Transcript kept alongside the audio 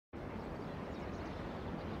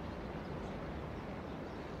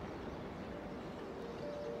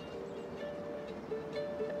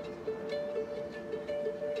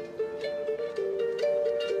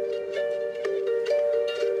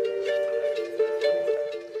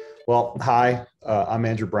Well, hi, I'm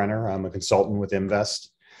Andrew Brenner. I'm a consultant with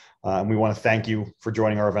Invest, and we want to thank you for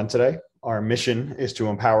joining our event today. Our mission is to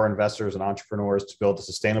empower investors and entrepreneurs to build a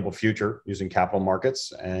sustainable future using capital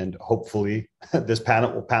markets, and hopefully this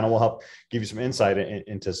panel will help give you some insight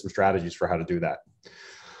into some strategies for how to do that.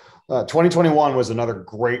 2021 was another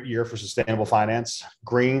great year for sustainable finance.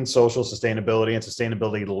 Green, social sustainability, and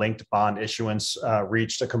sustainability-linked bond issuance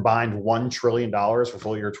reached a combined $1 trillion for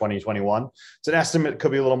full year 2021. It's an estimate,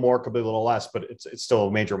 could be a little more, could be a little less, but it's still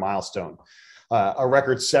a major milestone. A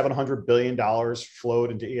record $700 billion flowed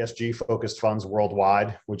into ESG-focused funds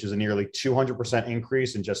worldwide, which is a nearly 200%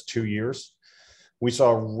 increase in just 2 years. We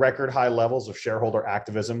saw record high levels of shareholder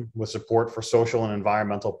activism with support for social and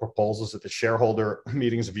environmental proposals at the shareholder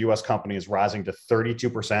meetings of U.S. companies rising to 32%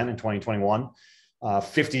 in 2021.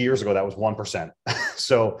 50 years ago, that was 1%.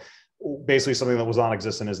 So basically something that was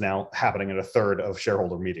non-existent is now happening at a third of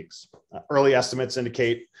shareholder meetings. Early estimates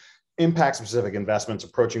indicate impact-specific investments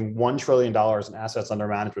approaching $1 trillion in assets under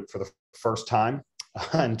management for the first time.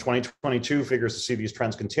 And 2022 figures to see these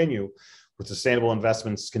trends continue, with sustainable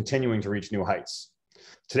investments continuing to reach new heights.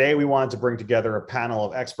 Today, we wanted to bring together a panel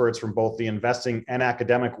of experts from both the investing and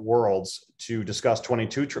academic worlds to discuss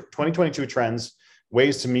 2022 trends,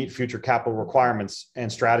 ways to meet future capital requirements, and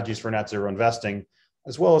strategies for net zero investing,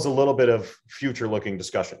 as well as a little bit of future-looking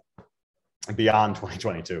discussion beyond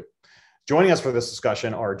 2022. Joining us for this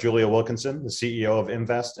discussion are Julia Wilkinson, the CEO of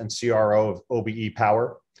Invest and CRO of OBE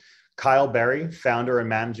Power, Kiel Berry, founder and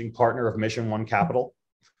managing partner of Mission One Capital,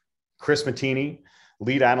 Chris Mattini,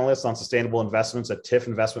 lead analyst on sustainable investments at TIF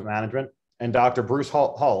Investment Management, and Dr. Bruce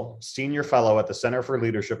Hull, senior fellow at the Center for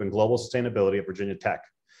Leadership and Global Sustainability at Virginia Tech.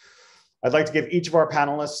 I'd like to give each of our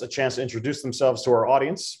panelists a chance to introduce themselves to our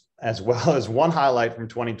audience, as well as one highlight from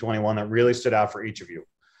 2021 that really stood out for each of you.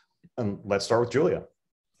 And let's start with Julia.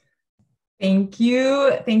 Thank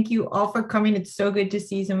you. Thank you all for coming. It's so good to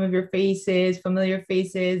see some of your faces, familiar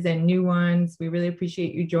faces and new ones. We really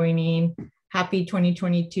appreciate you joining. Happy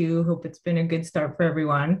 2022. Hope it's been a good start for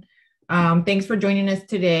everyone. Thanks for joining us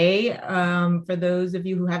today. For those of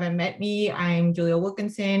you who haven't met me, I'm Julia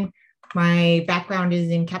Wilkinson. My background is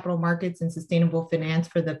in capital markets and sustainable finance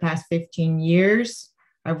for the past 15 years.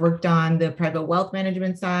 I've worked on the private wealth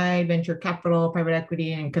management side, venture capital, private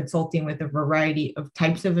equity, and consulting with a variety of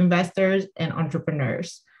types of investors and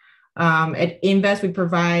entrepreneurs. At Invest, we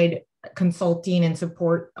provide consulting and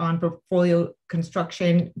support on portfolio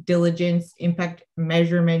construction, diligence, impact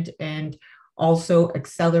measurement, and also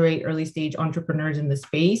accelerate early stage entrepreneurs in the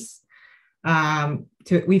space.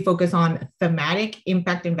 We focus on thematic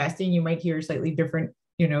impact investing. You might hear slightly different,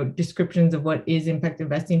 descriptions of what is impact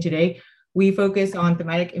investing today. We focus on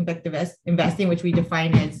thematic impact investing, which we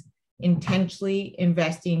define as intentionally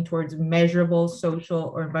investing towards measurable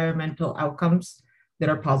social or environmental outcomes that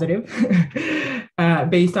are positive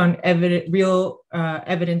based on real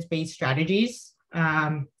evidence-based strategies.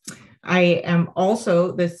 I am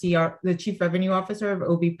also the Chief Revenue Officer of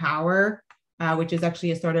OB Power, which is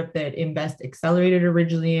actually a startup that Invest accelerated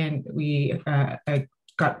originally. And I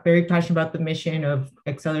got very passionate about the mission of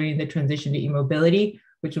accelerating the transition to e-mobility,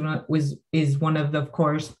 which is one of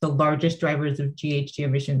course, the largest drivers of GHG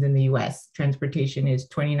emissions in the US. Transportation is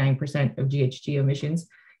 29% of GHG emissions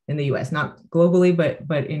in the US, not globally,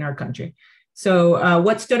 but in our country. So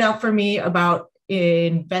what stood out for me about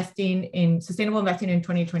investing in sustainable investing in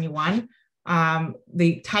 2021,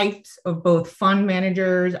 the types of both fund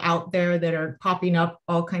managers out there that are popping up,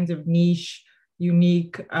 all kinds of niche,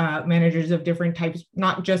 unique managers of different types,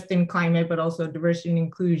 not just in climate, but also diversity and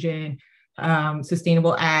inclusion,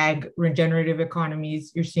 sustainable ag, regenerative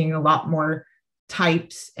economies. You're seeing a lot more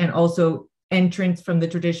types and also entrants from the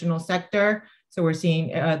traditional sector. So we're seeing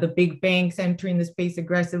the big banks entering the space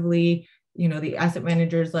aggressively, the asset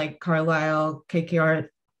managers like Carlyle, KKR,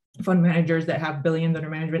 fund managers that have billions under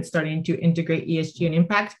management starting to integrate ESG and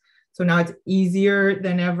impact. So now it's easier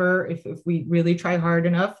than ever if we really try hard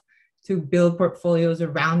enough to build portfolios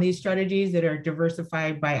around these strategies that are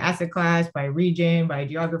diversified by asset class, by region, by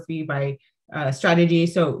geography, by strategy.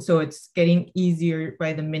 So it's getting easier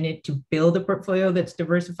by the minute to build a portfolio that's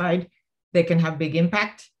diversified that can have big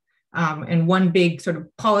impact. And one big sort of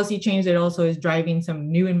policy change that also is driving some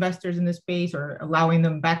new investors in the space or allowing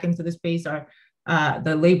them back into the space are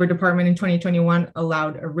the Labor Department in 2021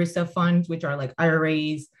 allowed ERISA funds, which are like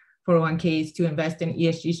IRAs, 401ks, to invest in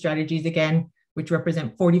ESG strategies again, which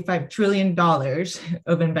represent $45 trillion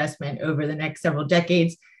of investment over the next several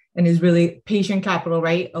decades and is really patient capital,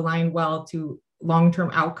 right? Aligned well to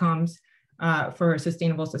long-term outcomes for a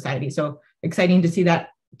sustainable society. So exciting to see that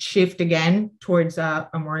shift again towards a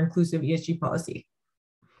more inclusive ESG policy.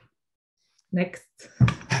 Next.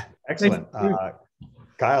 Excellent.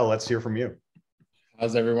 Kyle, let's hear from you.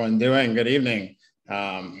 How's everyone doing? Good evening.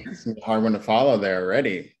 It's a hard one to follow there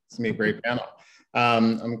already. It's gonna be a great panel.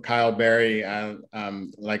 I'm Kiel Berry.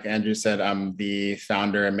 Like Andrew said, I'm the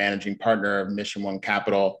founder and managing partner of Mission One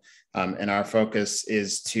Capital. And our focus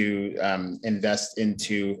is to invest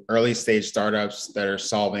into early stage startups that are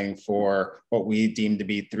solving for what we deem to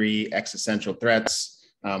be three existential threats.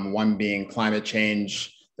 One being climate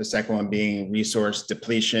change, the second one being resource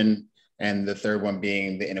depletion, and the third one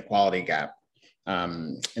being the inequality gap.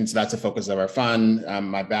 And so that's the focus of our fund.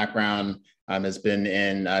 My background has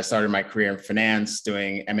been I started my career in finance,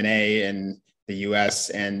 doing M&A in the US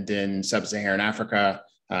and in sub-Saharan Africa.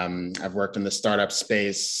 I've worked in the startup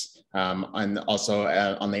space and also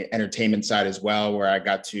on the entertainment side as well, where I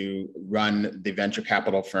got to run the venture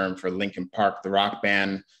capital firm for Linkin Park, the rock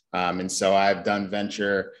band. And so I've done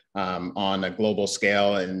venture on a global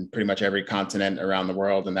scale in pretty much every continent around the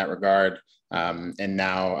world in that regard. And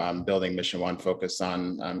now I'm building Mission One focused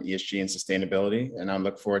on ESG and sustainability, and I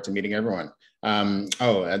look forward to meeting everyone.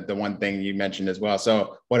 The one thing you mentioned as well.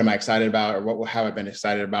 So what am I excited about, or what have I been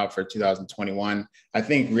excited about for 2021? I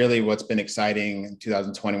think really what's been exciting in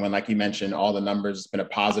 2021, like you mentioned, all the numbers, it's been a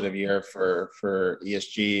positive year for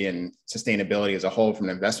ESG and sustainability as a whole from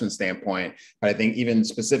an investment standpoint. But I think even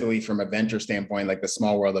specifically from a venture standpoint, like the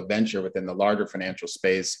small world of venture within the larger financial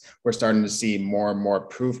space, we're starting to see more and more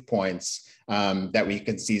proof points that we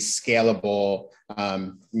can see scalable,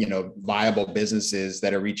 viable businesses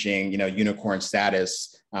that are reaching, unicorn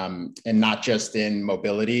status, and not just in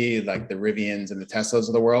mobility, like the Rivians and the Teslas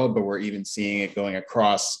of the world, but we're even seeing it going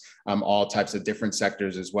across all types of different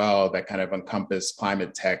sectors as well that kind of encompass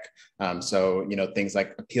climate tech. So, things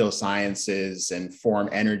like Appeal Sciences and Form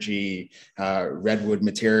Energy, redwood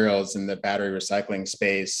materials in the battery recycling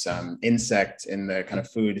space, insect in the kind of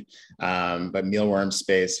food, but mealworm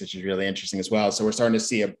space, which is really interesting as well. So we're starting to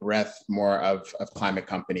see a breadth more of climate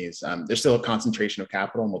companies. There's still a concentration of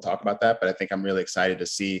capital, and we'll talk about that, but I think I'm really excited to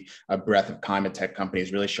see a breadth of climate tech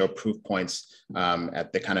companies really show proof points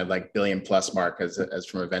at the kind of like billion plus mark as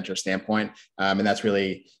from a venture standpoint. And that's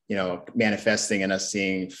really, manifesting in us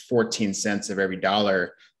seeing 14 cents of every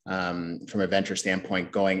dollar from a venture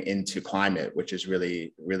standpoint going into climate, which is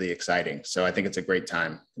really, really exciting. So I think it's a great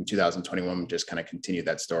time in 2021, we just kind of continue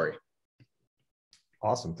that story.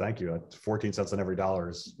 Awesome. Thank you. 14 cents on every dollar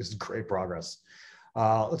is great progress.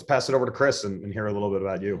 Let's pass it over to Chris and hear a little bit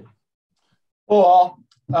about you. Well,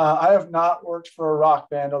 I have not worked for a rock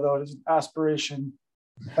band, although it is an aspiration.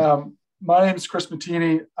 My name is Chris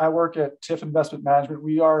Mattini. I work at TIF Investment Management.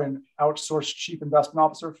 We are an outsourced chief investment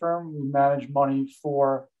officer firm. We manage money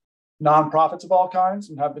for nonprofits of all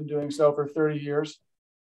kinds and have been doing so for 30 years.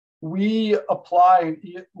 We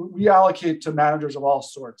allocate to managers of all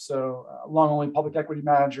sorts. So long-only public equity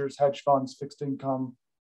managers, hedge funds, fixed income,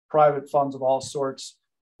 private funds of all sorts.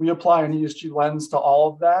 We apply an ESG lens to all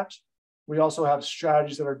of that. We also have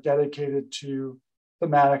strategies that are dedicated to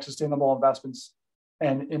thematic sustainable investments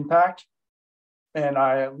and impact. And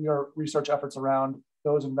we are research efforts around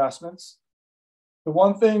those investments. The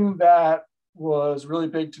one thing that was really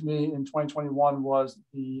big to me in 2021 was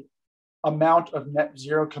the amount of net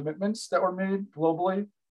zero commitments that were made globally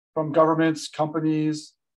from governments,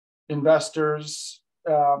 companies, investors.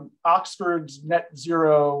 Oxford's net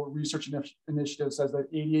zero research initiative says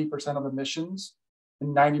that 88% of emissions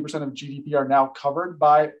and 90% of GDP are now covered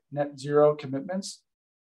by net zero commitments.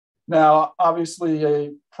 Now, obviously,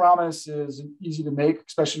 a promise is easy to make,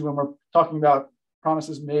 especially when we're talking about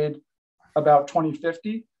promises made about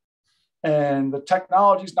 2050. And the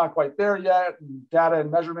technology is not quite there yet. And data and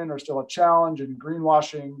measurement are still a challenge, and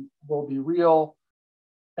greenwashing will be real.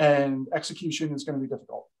 And execution is going to be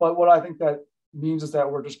difficult. But what I think that means is that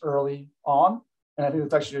we're just early on. And I think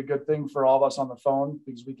it's actually a good thing for all of us on the phone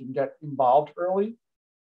because we can get involved early,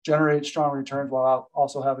 generate strong returns while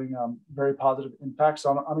also having very positive impact.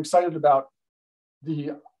 So I'm excited about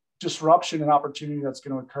the disruption and opportunity that's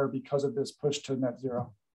going to occur because of this push to net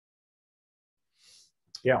zero.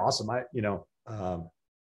 Yeah, awesome.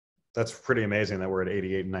 That's pretty amazing that we're at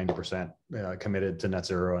 88 and 90% committed to net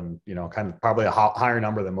zero, and kind of probably a higher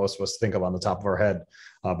number than most of us think of on the top of our head.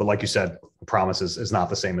 But like you said, promise is not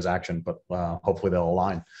the same as action, but hopefully they'll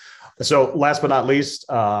align. So last but not least,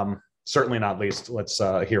 certainly not least, let's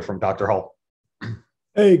hear from Dr. Hull.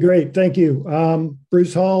 Hey, great. Thank you.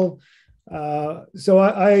 Bruce Hull. So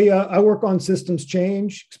I work on systems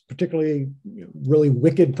change, particularly really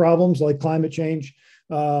wicked problems like climate change,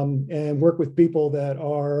 and work with people that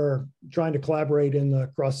are trying to collaborate in the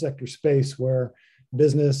cross-sector space where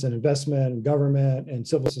business and investment and government and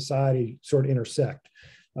civil society sort of intersect.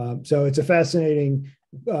 So it's a fascinating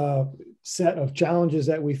set of challenges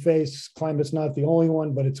that we face. Climate's not the only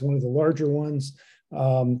one, but it's one of the larger ones.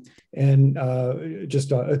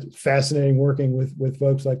 Just fascinating working with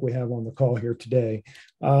folks like we have on the call here today.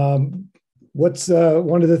 What's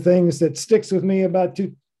one of the things that sticks with me about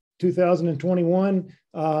 2021?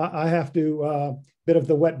 I have to, bit of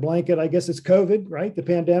the wet blanket, I guess it's COVID, right? The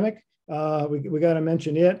pandemic. We got to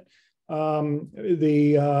mention it.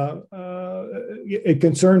 It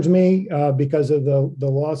concerns me because of the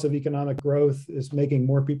loss of economic growth is making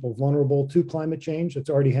more people vulnerable to climate change. It's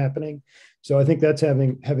already happening. So I think that's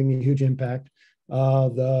having a huge impact.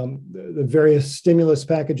 The various stimulus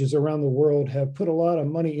packages around the world have put a lot of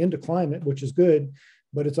money into climate, which is good,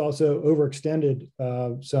 but it's also overextended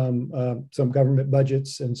some government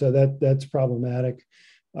budgets. And so that's problematic.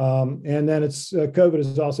 And then COVID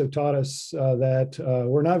has also taught us that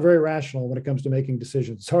we're not very rational when it comes to making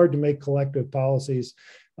decisions. It's hard to make collective policies.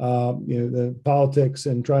 The politics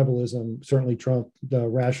and tribalism certainly trump the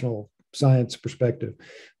rational science perspective.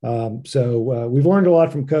 So we've learned a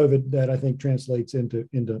lot from COVID that I think translates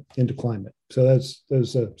into climate. So those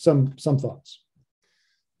some thoughts.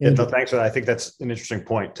 Yeah, no, thanks for that. I think that's an interesting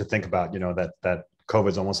point to think about. That COVID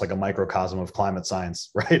is almost like a microcosm of climate science,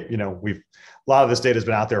 right? A lot of this data has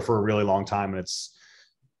been out there for a really long time, and it's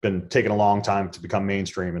been taking a long time to become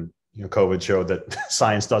mainstream. And COVID showed that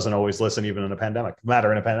science doesn't always listen, even in a pandemic.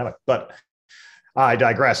 But I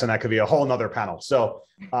digress, and that could be a whole nother panel. So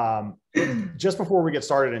just before we get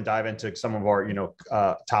started and dive into some of our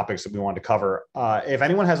topics that we want to cover, if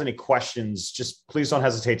anyone has any questions, just please don't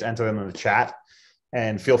hesitate to enter them in the chat.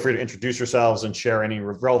 And feel free to introduce yourselves and share any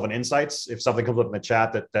relevant insights. If something comes up in the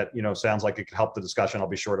chat that sounds like it could help the discussion, I'll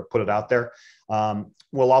be sure to put it out there.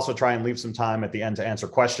 We'll also try and leave some time at the end to answer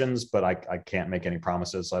questions, but I can't make any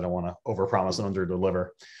promises. I don't want to overpromise and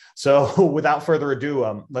underdeliver. So without further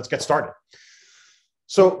ado, let's get started.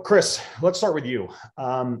 So Chris, let's start with you.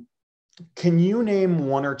 Can you name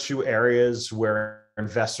one or two areas where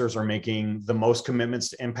investors are making the most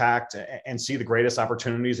commitments to impact and see the greatest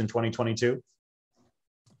opportunities in 2022?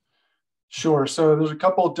 Sure. So there's a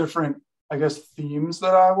couple of different, themes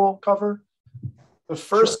that I will cover. The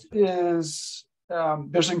first is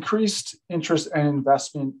there's increased interest and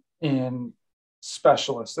investment in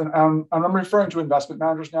specialists. And I'm referring to investment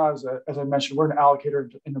managers now. As I mentioned, we're an allocator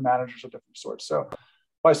into managers of different sorts. So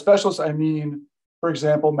by specialists, I mean, for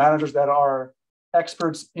example, managers that are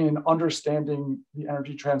experts in understanding the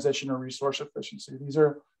energy transition or resource efficiency. These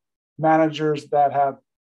are managers that have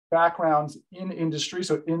backgrounds in industry.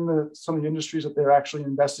 So in some of the industries that they're actually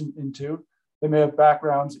investing into, they may have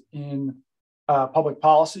backgrounds in public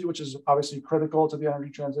policy, which is obviously critical to the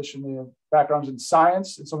energy transition. They have backgrounds in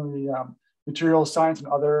science, in some of the materials science and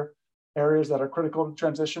other areas that are critical to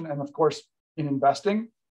transition, and of course, in investing.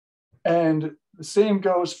 And the same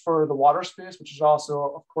goes for the water space, which is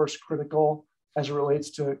also, of course, critical as it relates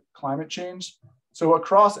to climate change. So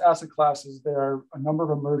across asset classes, there are a number of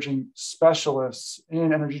emerging specialists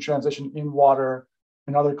in energy transition, in water,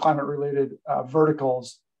 and other climate-related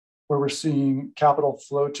verticals where we're seeing capital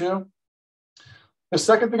flow to. The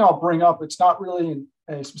second thing I'll bring up, it's not really in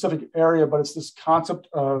a specific area, but it's this concept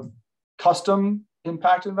of custom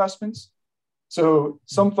impact investments. So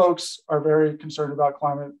some folks are very concerned about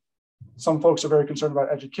climate. Some folks are very concerned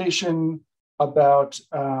about education, about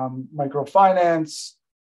microfinance,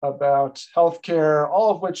 about healthcare, all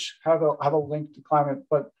of which have a link to climate.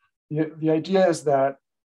 But the idea is that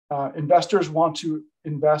investors want to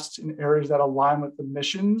invest in areas that align with the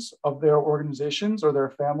missions of their organizations or their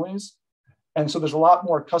families. And so there's a lot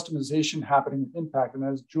more customization happening in impact. And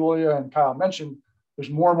as Julia and Kyle mentioned, there's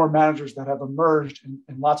more and more managers that have emerged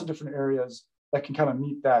in lots of different areas that can kind of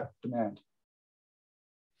meet that demand.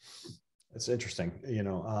 It's interesting.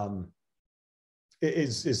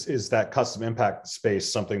 Is that custom impact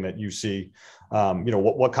space something that you see?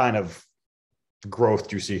 What kind of growth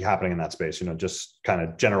do you see happening in that space? Just kind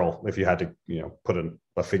of general, if you had to, put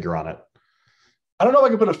a figure on it. I don't know if I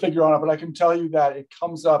can put a figure on it, but I can tell you that it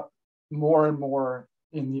comes up more and more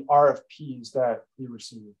in the RFPs that we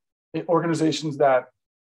receive. Organizations that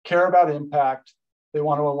care about impact, they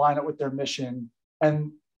want to align it with their mission.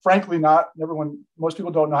 And frankly, most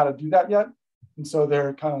people don't know how to do that yet. And so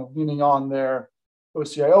they're kind of leaning on their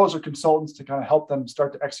OCIOs or consultants to kind of help them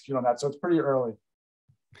start to execute on that. So it's pretty early.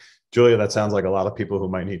 Julia, that sounds like a lot of people who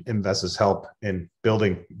might need investors' help in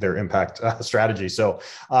building their impact strategy. So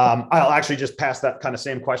I'll actually just pass that kind of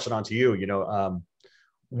same question on to you.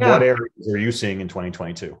 What areas are you seeing in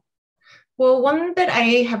 2022? Well, one that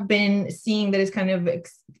I have been seeing that is kind of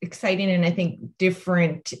exciting and I think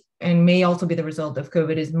different and may also be the result of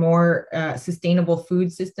COVID is more sustainable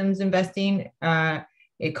food systems investing.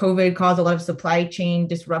 COVID caused a lot of supply chain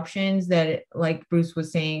disruptions that, like Bruce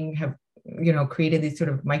was saying, have created these sort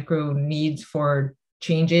of micro needs for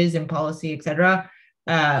changes in policy, et cetera.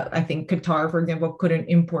 I think Qatar, for example, couldn't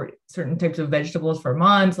import certain types of vegetables for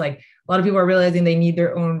months. Like a lot of people are realizing they need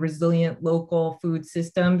their own resilient local food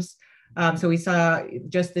systems. So we saw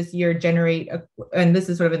just this year Generate, and this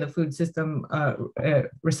is sort of in the food system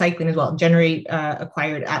recycling as well, Generate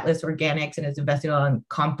acquired Atlas Organics and is investing on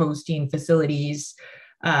composting facilities.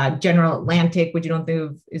 General Atlantic, which you don't think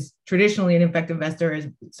of is traditionally an impact investor, has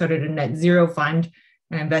started a net zero fund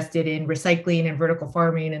and invested in recycling and vertical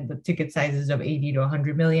farming, and the ticket sizes of 80 to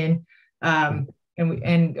 100 million.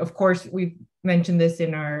 And of course, we've mentioned this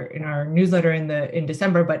in our newsletter in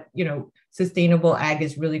December, but sustainable ag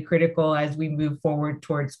is really critical as we move forward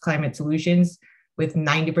towards climate solutions, with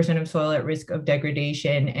 90% of soil at risk of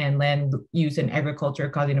degradation and land use in agriculture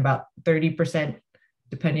causing about 30%,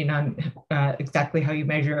 depending on exactly how you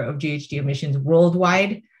measure, of GHG emissions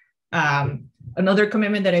worldwide. Another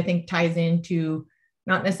commitment that I think ties into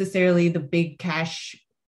not necessarily the big cash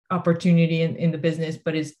opportunity in the business,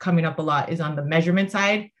 but is coming up a lot, is on the measurement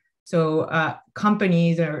side. So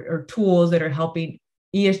companies or tools that are helping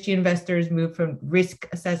ESG investors move from risk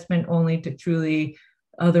assessment only to truly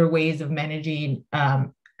other ways of managing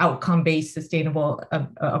outcome-based sustainable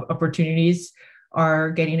opportunities are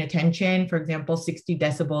getting attention. For example, 60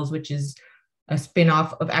 Decibels, which is a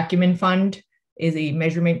spinoff of Acumen Fund, is a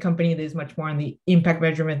measurement company that is much more on the impact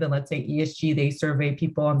measurement than, let's say, ESG. They survey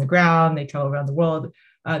people on the ground, they travel around the world.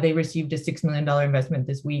 They received a $6 million investment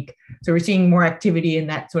this week. So we're seeing more activity in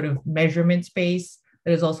that sort of measurement space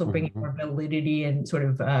that is also bringing more validity and sort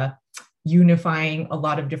of unifying a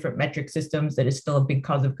lot of different metric systems that is still a big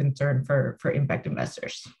cause of concern for impact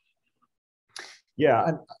investors.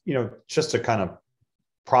 Yeah, and just to kind of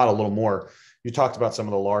prod a little more, you talked about some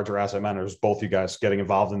of the larger asset managers, both you guys getting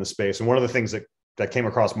involved in the space. And one of the things that came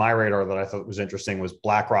across my radar that I thought was interesting was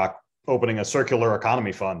BlackRock opening a circular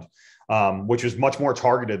economy fund, which is much more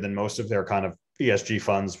targeted than most of their kind of ESG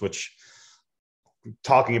funds, which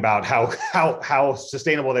talking about how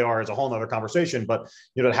sustainable they are is a whole nother conversation. But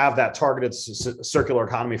to have that targeted circular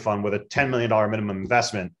economy fund with a $10 million minimum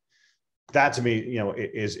investment, that to me,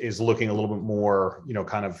 is looking a little bit more,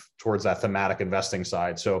 kind of towards that thematic investing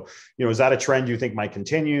side. So, is that a trend you think might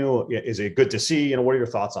continue? Is it good to see? What are your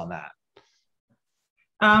thoughts on that?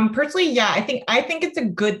 Personally, yeah, I think it's a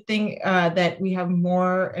good thing that we have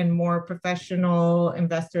more and more professional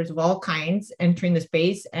investors of all kinds entering the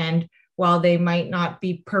space. And while they might not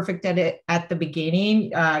be perfect at it at the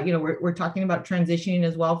beginning, we're talking about transitioning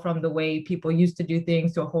as well from the way people used to do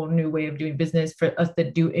things to a whole new way of doing business. For us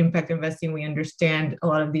that do impact investing, we understand a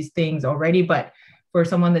lot of these things already, but for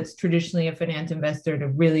someone that's traditionally a finance investor to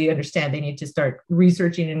really understand, they need to start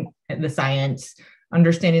researching in the science,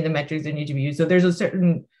 understanding the metrics that need to be used. So there's a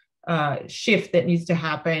certain shift that needs to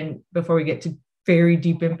happen before we get to very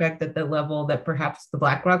deep impact at the level that perhaps the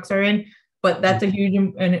BlackRocks are in. But that's a huge,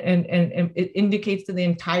 and it indicates to the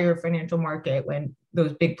entire financial market when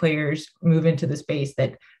those big players move into the space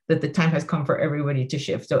that the time has come for everybody to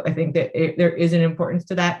shift. So I think that there is an importance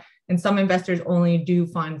to that. And some investors only do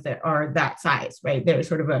funds that are that size, right? There's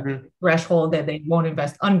sort of a threshold that they won't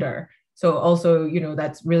invest under. So also,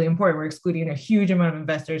 that's really important. We're excluding a huge amount of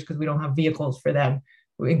investors because we don't have vehicles for them,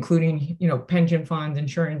 including, pension funds,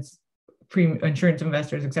 insurance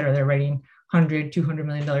investors, et cetera. They're writing $100, $200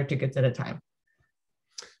 million tickets at a time.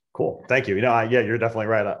 Cool. Thank you. Yeah, you're definitely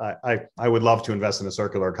right. I would love to invest in a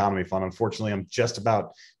circular economy fund. Unfortunately, I'm just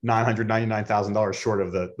about $999,000 short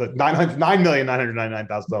of the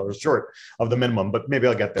 $9,999,000 short of the minimum, but maybe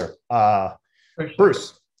I'll get there. Sure.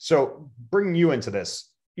 Bruce, so bringing you into this,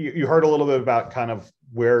 you heard a little bit about kind of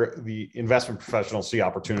where the investment professionals see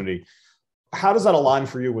opportunity. How does that align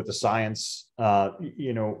for you with the science?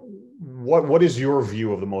 What is your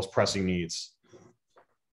view of the most pressing needs?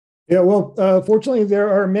 Yeah, well, fortunately, there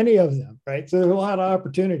are many of them, right? So there's a lot of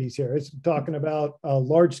opportunities here. It's talking about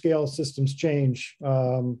large-scale systems change.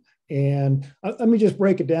 And let me just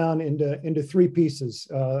break it down into three pieces.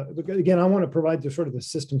 Again, I want to provide the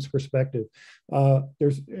systems perspective.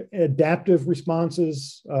 There's adaptive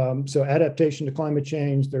responses, so adaptation to climate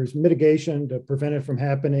change. There's mitigation to prevent it from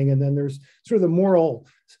happening. And then there's sort of the moral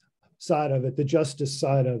side of it, the justice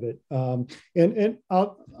side of it. And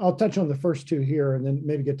I'll touch on the first two here and then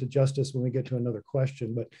maybe get to justice when we get to another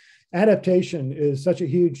question. But adaptation is such a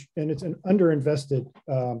huge, and it's an underinvested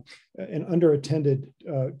and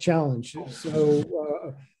underattended challenge.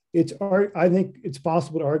 So I think it's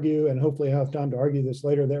possible to argue, and hopefully I have time to argue this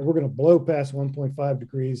later, that we're going to blow past 1.5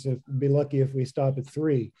 degrees. Be lucky if we stop at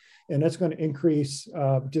 3. And that's going to increase,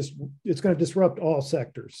 it's going to disrupt all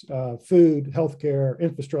sectors, food, healthcare,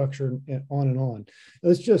 infrastructure, and on and on.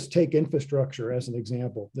 Let's just take infrastructure as an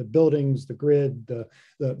example. The buildings, the grid, the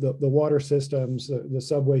water systems, the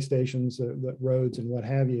subway stations, the roads, and what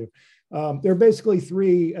have you. There are basically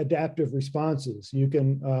 3 adaptive responses. You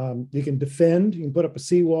can defend. You can put up a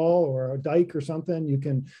seawall or a dike or something. You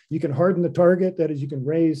can harden the target. That is, you can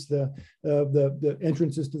raise the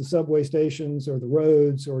entrances to the subway stations or the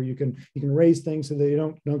roads, or you can raise things so they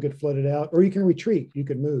don't get flooded out. Or you can retreat. You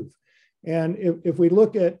can move. And if we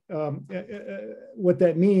look at what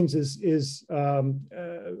that means is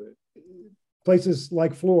places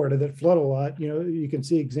like Florida that flood a lot, you can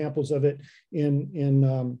see examples of it in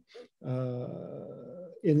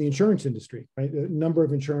the insurance industry, right? A number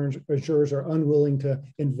of insurers are unwilling to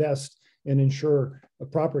invest and insure a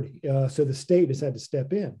property. So the state has had to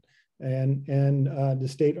step in, and the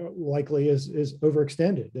state likely is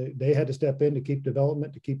overextended. They had to step in to keep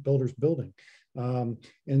development, to keep builders building.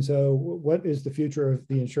 And so what is the future of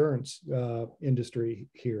the insurance industry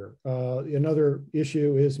here? Another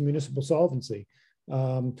issue is municipal solvency.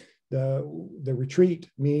 The retreat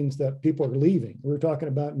means that people are leaving. We're talking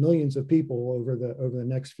about millions of people over the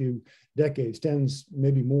next few decades, tens,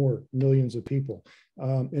 maybe more millions of people.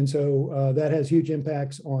 And so that has huge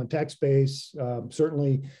impacts on tax base.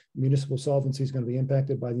 Certainly, municipal solvency is going to be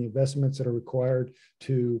impacted by the investments that are required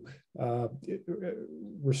to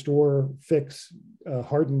restore, fix,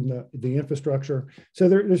 harden the infrastructure. So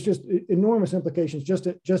there's just enormous implications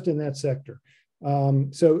just in that sector.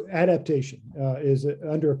 So adaptation is an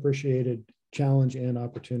underappreciated challenge and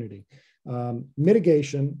opportunity.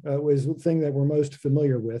 Mitigation was the thing that we're most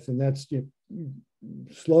familiar with, and that's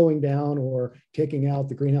slowing down or taking out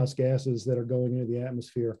the greenhouse gases that are going into the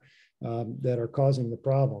atmosphere that are causing the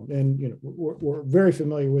problem. And we're very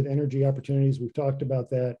familiar with energy opportunities. We've talked about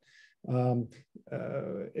that. One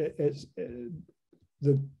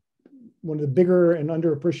of the bigger and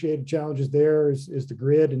underappreciated challenges there is the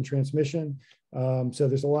grid and transmission. So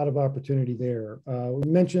there's a lot of opportunity there. We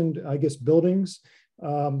mentioned, I guess, buildings.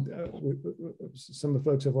 Some of the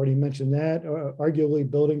folks have already mentioned that. Arguably,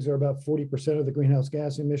 buildings are about 40% of the greenhouse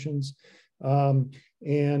gas emissions. And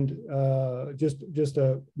just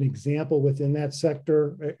an example within that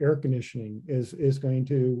sector, air conditioning is going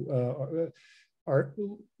to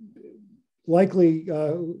likely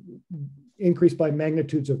increase by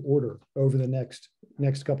magnitudes of order over the next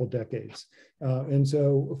couple decades. And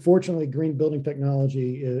so fortunately, green building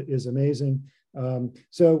technology is amazing.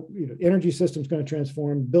 So energy system's going to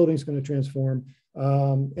transform, building's going to transform.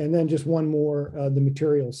 And then just one more, the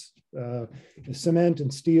materials. Cement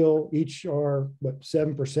and steel each are,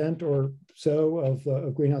 7% or so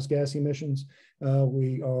of greenhouse gas emissions.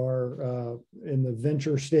 We are in the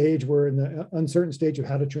venture stage. We're in the uncertain stage of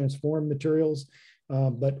how to transform materials.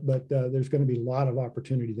 But there's going to be a lot of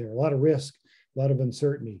opportunity there, a lot of risk, a lot of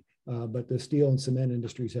uncertainty. But the steel and cement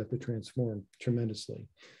industries have to transform tremendously.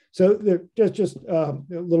 So there's just a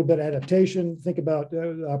little bit of adaptation. Think about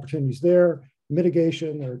the opportunities there,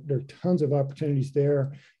 mitigation. There are tons of opportunities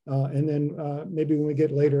there. And then maybe when we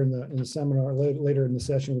get later in the seminar, later in the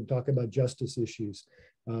session, we'll talk about justice issues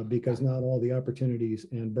because not all the opportunities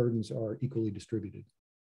and burdens are equally distributed.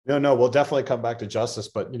 No, we'll definitely come back to justice,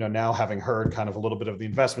 but now having heard kind of a little bit of the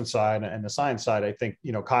investment side and the science side, I think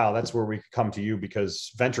Kyle, that's where we come to you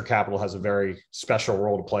because venture capital has a very special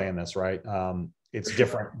role to play in this, right? It's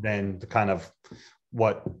different than the kind of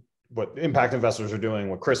what impact investors are doing,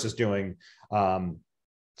 what Chris is doing.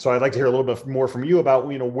 So I'd like to hear a little bit more from you about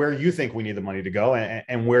where you think we need the money to go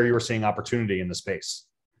and where you're seeing opportunity in the space.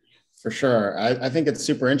 For sure, I think it's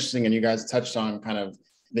super interesting, and you guys touched on kind of.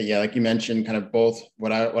 Like you mentioned, kind of both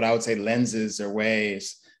what I would say lenses or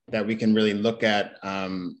ways that we can really look at,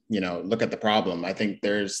 look at the problem. I think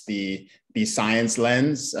there's the science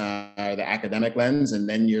lens, the academic lens, and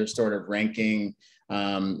then you're sort of ranking,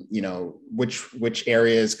 which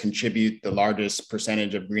areas contribute the largest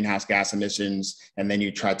percentage of greenhouse gas emissions, and then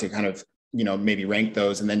you try to kind of maybe rank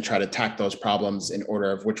those and then try to tackle those problems in order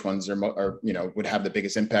of which ones are would have the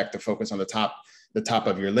biggest impact to focus on the top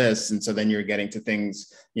of your list. And so then you're getting to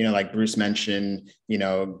things, like Bruce mentioned,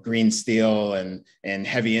 green steel and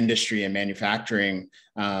heavy industry and manufacturing,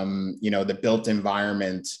 the built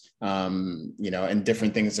environment, and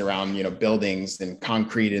different things around, buildings and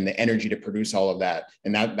concrete and the energy to produce all of that.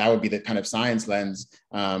 And that would be the kind of science lens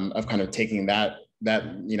of kind of taking that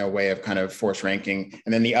way of kind of force ranking.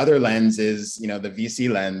 And then the other lens is, the VC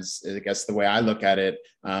lens, I guess the way I look at it,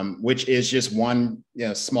 which is just one,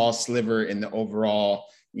 small sliver in the overall,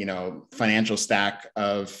 financial stack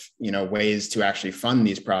of, ways to actually fund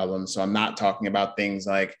these problems. So I'm not talking about things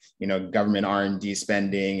like, government R&D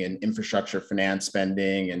spending and infrastructure finance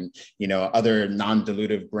spending and, other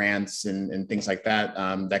non-dilutive grants and things like that,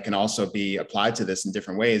 that can also be applied to this in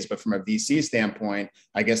different ways. But from a VC standpoint,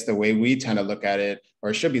 I guess the way we tend to look at it,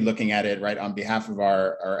 or should be looking at it, right, on behalf of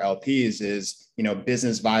our LPs is,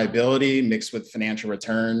 business viability mixed with financial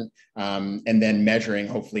return, and then measuring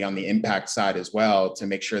hopefully on the impact side as well to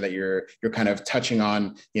make sure that you're kind of touching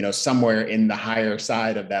on, somewhere in the higher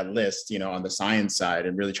side of that list, on the science side,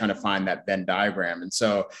 and really trying to find that Venn diagram. And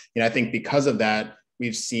so, I think because of that,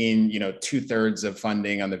 we've seen, 2/3 of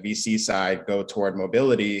funding on the VC side go toward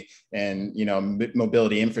mobility and,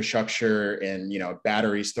 mobility infrastructure and,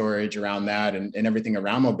 battery storage around that and everything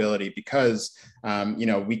around mobility because,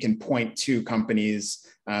 we can point to companies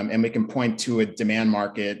and we can point to a demand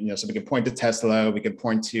market, so we can point to Tesla, we can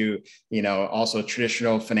point to, also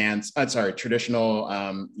traditional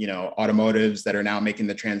automotives that are now making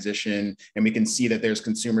the transition. And we can see that there's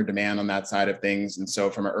consumer demand on that side of things. And so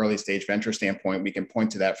from an early stage venture standpoint, we can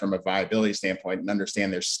point to that from a viability standpoint and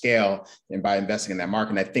understand their scale and by investing in that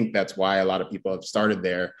market. And I think that's why a lot of people have started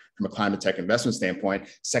there from a climate tech investment standpoint.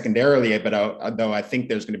 Secondarily, but though I think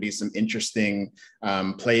there's going to be some interesting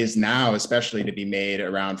plays now, especially to be made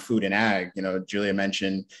around food and ag. Julia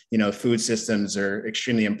mentioned, food systems are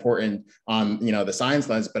extremely important on, the science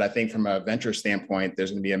lens, but I think from a venture standpoint,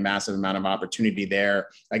 there's going to be a massive amount of opportunity there.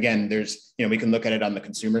 Again, there's, we can look at it on the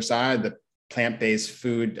consumer side, the plant-based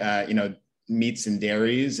food, meats and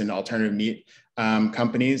dairies and alternative meat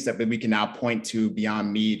companies that we can now point to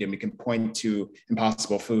beyond meat, and we can point to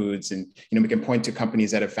Impossible Foods, and we can point to companies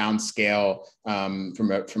that have found scale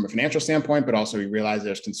from a financial standpoint, but also we realize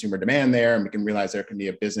there's consumer demand there, and we can realize there can be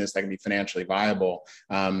a business that can be financially viable.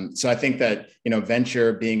 So I think that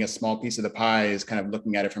venture being a small piece of the pie is kind of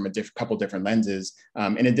looking at it from a couple different lenses.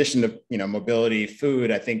 In addition to mobility, food,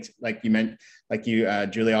 I think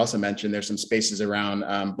Julie also mentioned, there's some spaces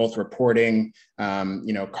around both reporting,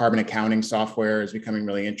 carbon accounting software is becoming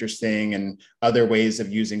really interesting, and other ways of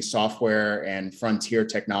using software and frontier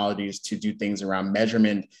technologies to do things around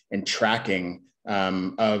measurement and tracking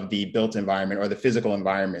of the built environment or the physical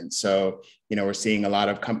environment. So, we're seeing a lot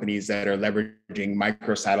of companies that are leveraging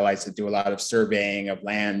microsatellites to do a lot of surveying of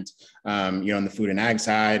land, on the food and ag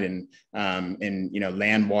side and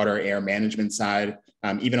land, water, air management side.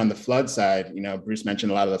 Even on the flood side, Bruce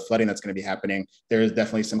mentioned a lot of the flooding that's going to be happening. There is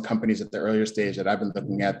definitely some companies at the earlier stage that I've been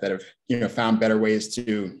looking at that have, found better ways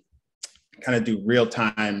to kind of do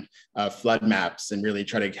real-time flood maps and really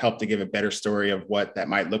try to help to give a better story of what that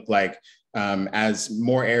might look like as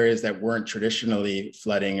more areas that weren't traditionally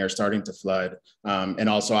flooding are starting to flood. And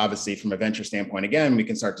also obviously from a venture standpoint, again, we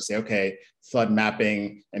can start to say, okay, flood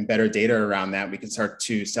mapping and better data around that, we can start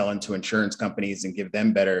to sell into insurance companies and give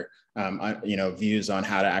them better views on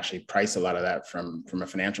how to actually price a lot of that from a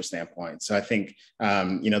financial standpoint. So I think,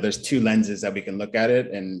 there's two lenses that we can look at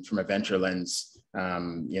it. And from a venture lens,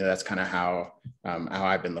 that's kind of how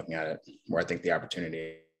I've been looking at it, where I think the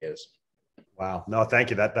opportunity is. Wow. No, thank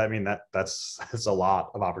you. That's a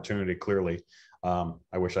lot of opportunity. Clearly.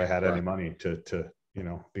 I wish I had any money to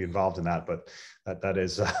be involved in that, but that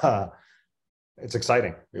is, it's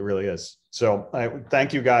exciting. It really is. So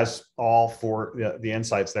thank you guys all for the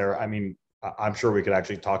insights there. I mean, I'm sure we could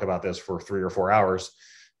actually talk about this for 3 or 4 hours,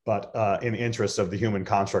 but in the interest of the human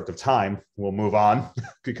construct of time, we'll move on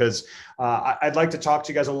because I'd like to talk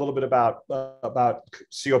to you guys a little bit about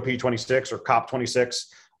COP26 or COP26.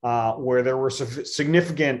 Where there were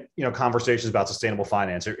significant, conversations about sustainable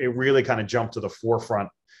finance. It really kind of jumped to the forefront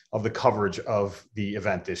of the coverage of the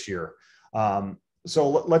event this year. So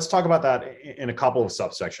let's talk about that in a couple of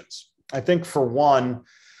subsections. I think for one,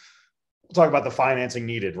 we'll talk about the financing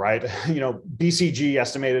needed, right? BCG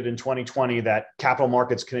estimated in 2020 that capital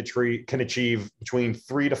markets can achieve between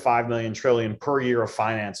 3 to 5 million trillion per year of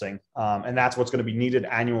financing. And that's what's going to be needed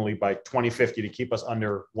annually by 2050 to keep us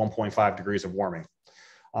under 1.5 degrees of warming.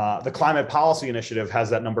 The Climate Policy Initiative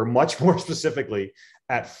has that number much more specifically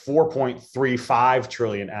at 4.35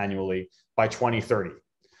 trillion annually by 2030.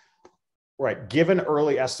 Right. Given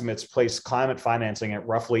early estimates place climate financing at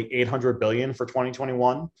roughly 800 billion for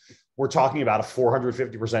 2021, we're talking about a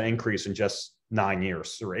 450% increase in just 9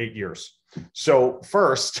 years or 8 years. So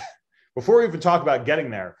first, before we even talk about getting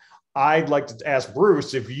there, I'd like to ask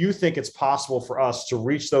Bruce if you think it's possible for us to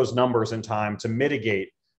reach those numbers in time to mitigate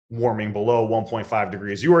warming below 1.5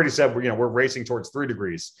 degrees. You already said we're racing towards 3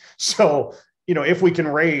 degrees. So if we can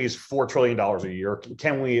raise $4 trillion a year,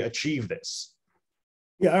 can we achieve this?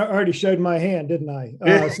 Yeah, I already showed my hand, didn't I?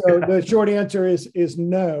 So the short answer is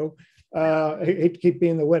no. I hate to keep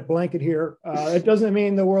being the wet blanket here. It doesn't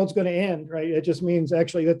mean the world's going to end, right? It just means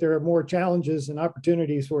actually that there are more challenges and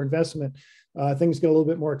opportunities for investment. Things get a little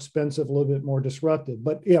bit more expensive, a little bit more disruptive.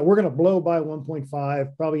 But yeah, we're going to blow by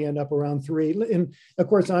 1.5, probably end up around 3. And of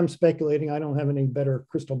course, I'm speculating. I don't have any better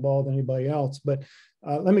crystal ball than anybody else. But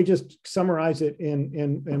let me just summarize it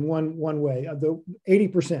in one way. The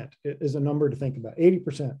 80% is a number to think about.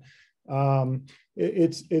 80%.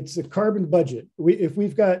 It's a carbon budget.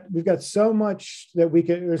 We've got so much that we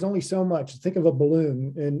can. There's only so much. Think of a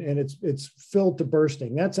balloon, and it's filled to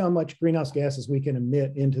bursting. That's how much greenhouse gases we can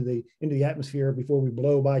emit into the atmosphere before we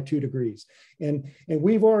blow by 2 degrees. And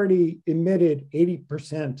we've already emitted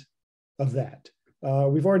 80% of that.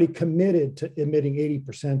 We've already committed to emitting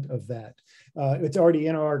 80% of that. It's already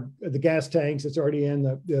in the gas tanks. It's already in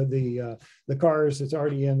the cars. It's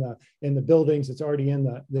already in the buildings. It's already in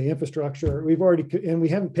the infrastructure. We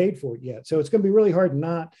haven't paid for it yet. So it's going to be really hard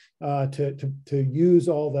not to use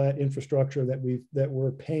all that infrastructure that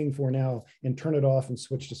we're paying for now and turn it off and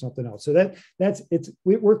switch to something else. So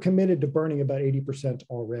we're committed to burning about 80%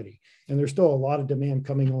 already, and there's still a lot of demand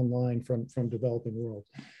coming online from developing world.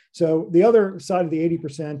 So the other side of the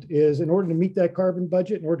 80% is, in order to meet that carbon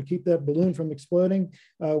budget, in order to keep that balloon from exploding,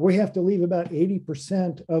 we have to leave about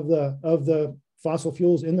 80% of the fossil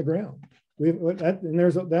fuels in the ground.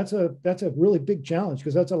 That's a really big challenge,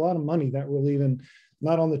 because that's a lot of money that we're leaving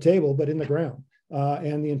not on the table but in the ground.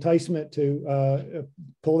 And the enticement to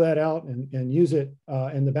pull that out and use it,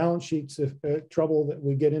 and the balance sheets trouble that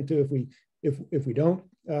we get into if we don't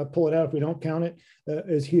pull it out, if we don't count it,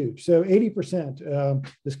 is huge. So 80%,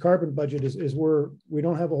 this carbon budget is where we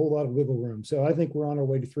don't have a whole lot of wiggle room. So I think we're on our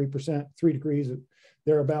way to 3%, 3 degrees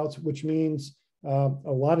thereabouts, which means a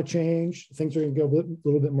lot of change. Things are going to go a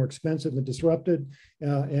little bit more expensive and disrupted,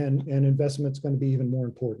 and investment's going to be even more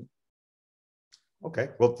important. Okay,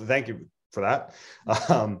 well, thank you for that.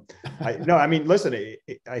 Listen,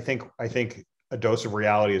 I think a dose of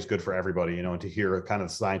reality is good for everybody, and to hear kind of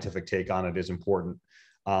the scientific take on it is important.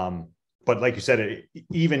 But like you said,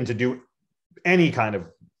 even to do any kind of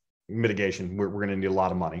mitigation, we're going to need a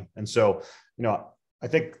lot of money. And so, I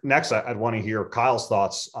think next I'd want to hear Kyle's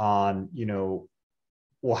thoughts on,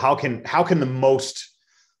 well, how can the most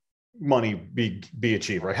money be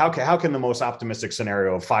achieved, right? How can the most optimistic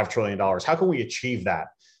scenario of $5 trillion, how can we achieve that?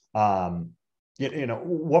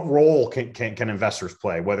 What role can investors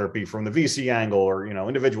play, whether it be from the VC angle or,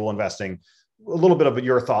 individual investing? A little bit of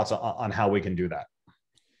your thoughts on how we can do that.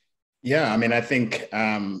 Yeah, I think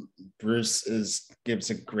Bruce gives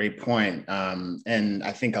a great point. And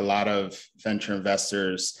I think a lot of venture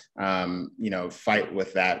investors, fight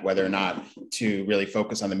with that, whether or not to really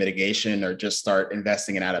focus on the mitigation or just start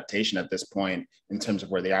investing in adaptation at this point in terms of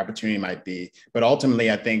where the opportunity might be. But ultimately,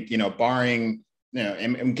 I think, barring,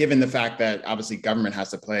 and given the fact that obviously government has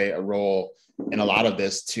to play a role in a lot of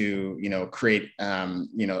this to, create,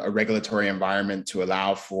 a regulatory environment to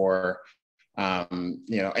allow for,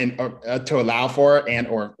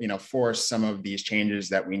 force some of these changes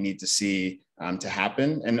that we need to see to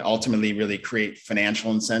happen, and ultimately really create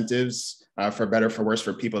financial incentives for better, for worse,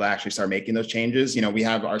 for people to actually start making those changes. We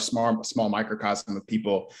have our small microcosm of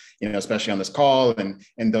people, especially on this call,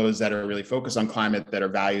 and those that are really focused on climate, that are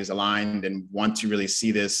values aligned and want to really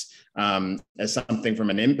see this as something from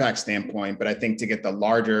an impact standpoint. But I think to get the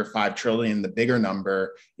larger 5 trillion, the bigger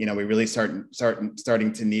number, we really starting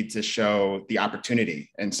to need to show the opportunity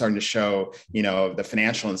and starting to show, the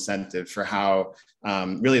financial incentive for how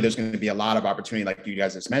really there's going to be a lot of opportunity, like you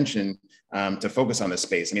guys just mentioned, to focus on this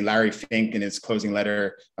space. Larry Fink, in his closing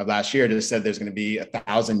letter of last year, just said there's going to be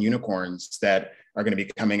 1,000 unicorns that are going to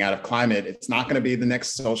be coming out of climate. It's not going to be the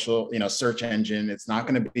next social, search engine. It's not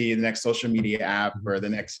going to be the next social media app or the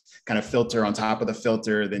next kind of filter on top of the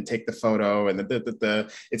filter, then take the photo, and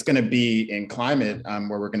it's going to be in climate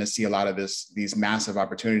where we're going to see a lot of these massive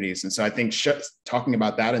opportunities. And so I think talking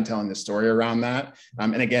about that and telling the story around that,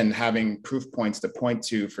 and again, having proof points to point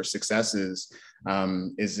to for successes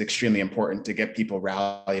is extremely important to get people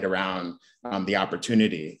rallied around the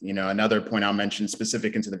opportunity. Another point I'll mention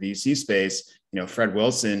specific into the VC space, Fred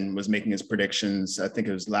Wilson was making his predictions, I think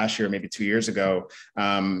it was last year, maybe 2 years ago.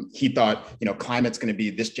 He thought, climate's going to be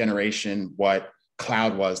this generation what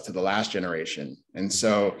cloud was to the last generation. And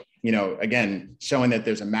so again, showing that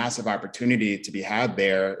there's a massive opportunity to be had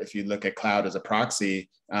there. If you look at cloud as a proxy,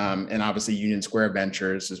 and obviously Union Square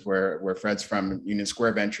Ventures is where Fred's from. Union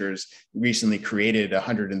Square Ventures recently created a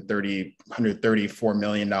 $134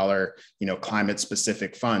 million, climate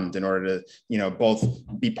specific fund in order to, both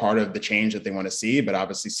be part of the change that they want to see, but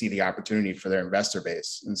obviously see the opportunity for their investor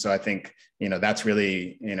base. And so I think, that's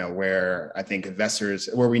really, where I think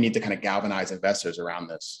where we need to kind of galvanize investors around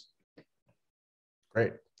this.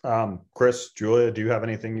 Great. Chris, Julia, do you have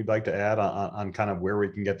anything you'd like to add on kind of where we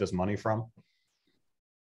can get this money from?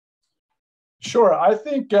 Sure. I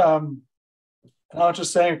think, I'm not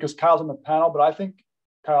just saying it because Kyle's on the panel, but I think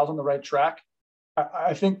Kyle's on the right track.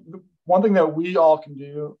 I think one thing that we all can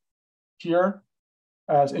do here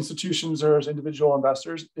as institutions or as individual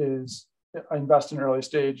investors is invest in early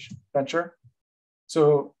stage venture.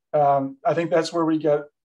 So I think that's where we get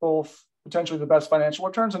both potentially the best financial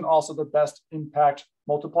returns and also the best impact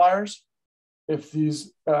multipliers. If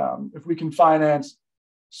we can finance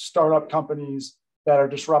startup companies that are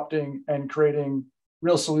disrupting and creating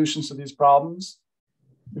real solutions to these problems.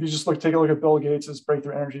 If you just take a look at Bill Gates's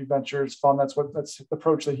Breakthrough Energy Ventures fund, that's the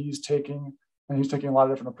approach that he's taking, and he's taking a lot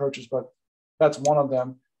of different approaches, but that's one of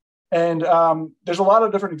them. And there's a lot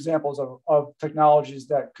of different examples of technologies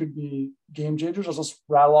that could be game changers. I'll just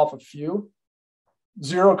rattle off a few.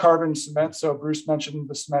 Zero carbon cement. So Bruce mentioned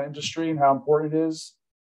the cement industry and how important it is.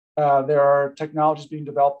 There are technologies being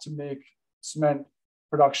developed to make cement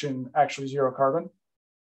production actually zero carbon.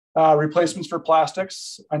 Replacements for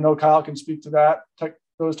plastics. I know Kyle can speak to that,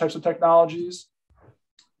 those types of technologies.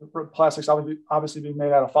 Plastics obviously being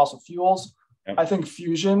made out of fossil fuels. Yep. I think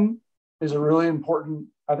fusion is really important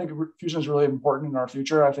in our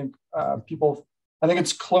future. I think I think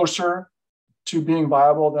it's closer to being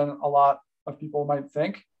viable than a lot of people might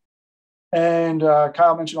think. And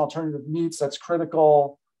Kyle mentioned alternative meats. That's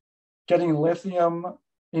critical. Getting lithium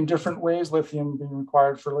in different ways, lithium being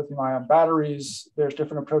required for lithium ion batteries. There's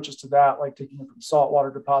different approaches to that, like taking it from saltwater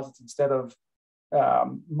deposits instead of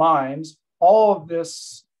mines. All of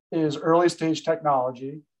this is early stage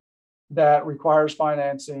technology that requires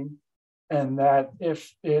financing, and that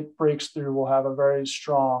if it breaks through, will have a very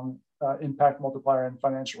strong impact multiplier and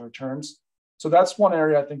financial returns. So that's one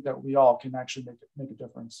area I think that we all can actually make a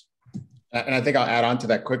difference. And I think I'll add on to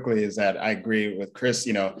that quickly is that I agree with Chris,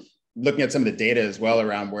 looking at some of the data as well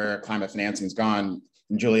around where climate financing has gone.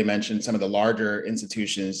 And Julia mentioned some of the larger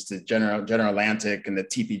institutions, the General Atlantic and the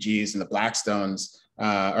TPGs and the Blackstones,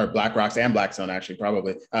 or BlackRocks and Blackstone, actually,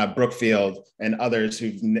 probably, Brookfield and others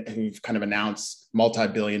who've kind of announced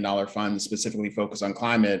multi-billion-dollar funds specifically focused on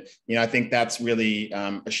climate. I think that's really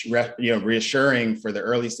reassuring for the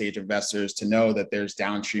early stage investors to know that there's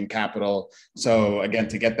downstream capital. So again,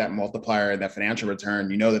 to get that multiplier and that financial return,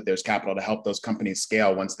 that there's capital to help those companies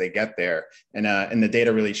scale once they get there. And the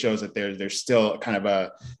data really shows that there's still kind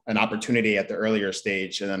of an opportunity at the earlier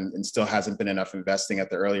stage, and still hasn't been enough investing at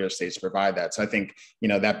the earlier stage to provide that. So I think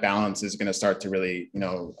that balance is going to start to really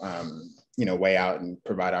weigh out and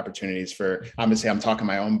provide opportunities for. Obviously, I'm talking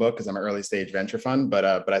my own book because I'm an early stage venture fund, but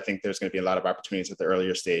I think there's going to be a lot of opportunities at the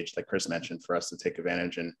earlier stage, like Chris mentioned, for us to take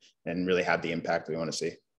advantage and really have the impact we want to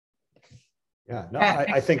see. Yeah, no,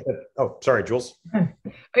 I think that. Oh, sorry, Jules.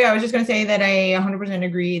 Yeah, I was just going to say that I 100%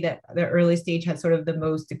 agree that the early stage has sort of the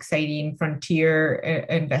most exciting frontier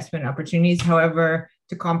investment opportunities. However,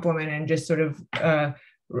 to complement and just sort of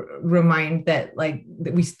remind that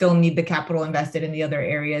that we still need the capital invested in the other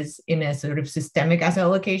areas in a sort of systemic asset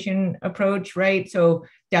allocation approach, right? So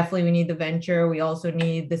definitely we need the venture. We also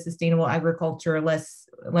need the sustainable agriculture, less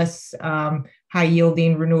high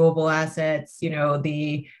yielding renewable assets.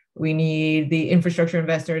 We need the infrastructure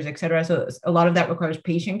investors, et cetera. So a lot of that requires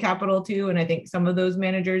patient capital too. And I think some of those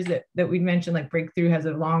managers that we mentioned, like Breakthrough, has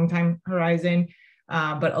a long time horizon,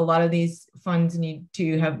 but a lot of these funds need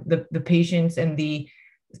to have the patience and the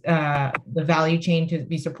value chain to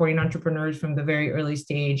be supporting entrepreneurs from the very early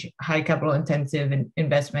stage, high capital intensive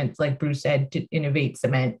investments, like Bruce said, to innovate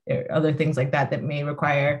cement, or other things like that may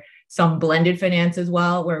require some blended finance as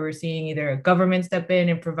well, where we're seeing either a government step in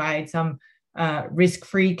and provide some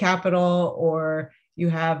risk-free capital, or you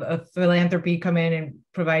have a philanthropy come in and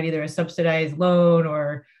provide either a subsidized loan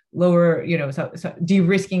or lower, so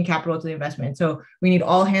de-risking capital to the investment. So we need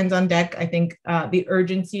all hands on deck. I think the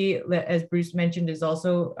urgency, as Bruce mentioned, is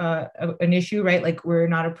also an issue, right? Like, we're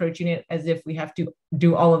not approaching it as if we have to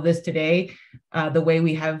do all of this today, the way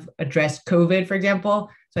we have addressed COVID, for example.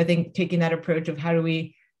 So I think taking that approach of how do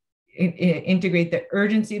we integrate the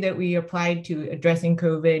urgency that we applied to addressing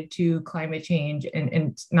COVID to climate change,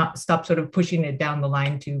 and not stop sort of pushing it down the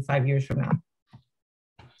line to 5 years from now.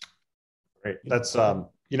 Great. That's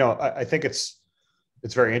I think it's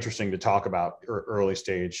very interesting to talk about early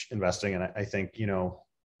stage investing. And I think,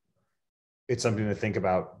 it's something to think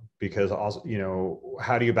about, because also,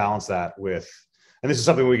 how do you balance that with, and this is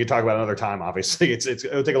something we could talk about another time, obviously.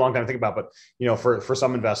 It'll take a long time to think about, but, for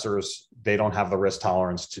some investors, they don't have the risk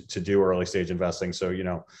tolerance to do early stage investing. So,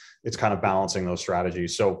 it's kind of balancing those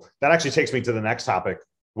strategies. So that actually takes me to the next topic,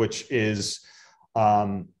 which is,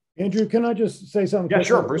 Andrew, can I just say something? Yeah,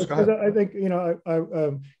 sure, Bruce, go ahead. I think,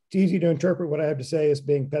 it's easy to interpret what I have to say as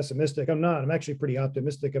being pessimistic. I'm not. I'm actually pretty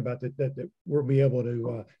optimistic about that we'll be able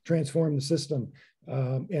to transform the system.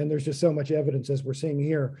 And there's just so much evidence, as we're seeing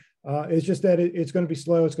here. It's just that it's going to be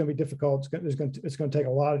slow. It's going to be difficult. It's going to take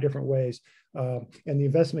a lot of different ways. And the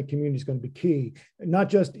investment community is going to be key, not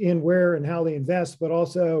just in where and how they invest, but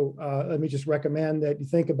also let me just recommend that you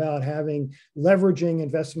think about leveraging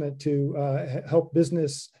investment to help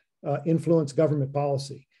business influence government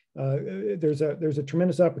policy. There's a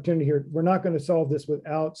tremendous opportunity here. We're not going to solve this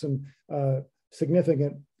without some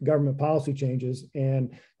significant government policy changes,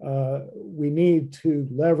 and we need to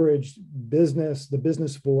leverage the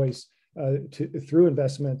business voice through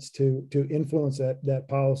investments to influence that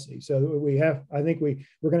policy. So I think we're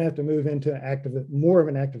going to have to move into more of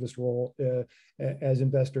an activist role as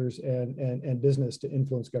investors and business to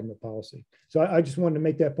influence government policy. So I just wanted to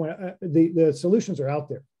make that point. The solutions are out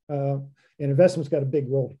there. And investment's got a big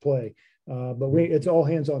role to play, but it's all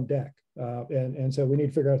hands on deck. And so we need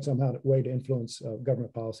to figure out somehow a way to influence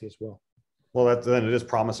government policy as well. Well, then it is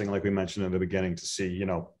promising, like we mentioned in the beginning, to see,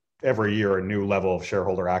 every year a new level of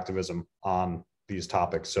shareholder activism on these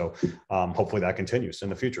topics. So hopefully that continues in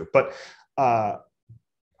the future. But I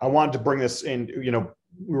wanted to bring this in,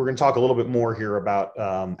 we were going to talk a little bit more here about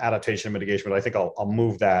adaptation and mitigation, but I think I'll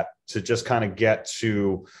move that to just kind of get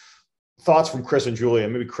to thoughts from Chris and Julia,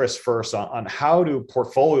 maybe Chris first, on how do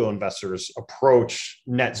portfolio investors approach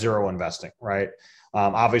net zero investing, right?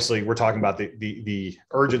 Obviously, we're talking about the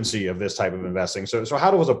urgency of this type of investing. So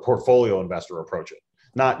how does a portfolio investor approach it?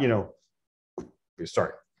 Not,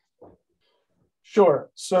 sorry.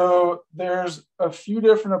 Sure. So there's a few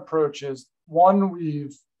different approaches. One,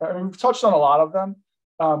 we've touched on a lot of them,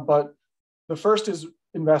 but the first is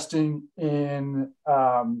investing in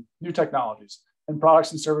new technologies and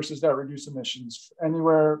products and services that reduce emissions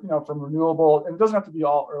anywhere, from renewable, and it doesn't have to be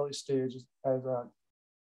all early stage, as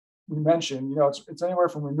we mentioned. It's anywhere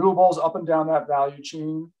from renewables up and down that value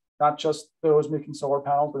chain, not just those making solar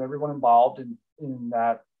panels, but everyone involved in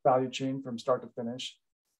that value chain from start to finish.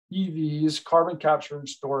 EVs, carbon capture and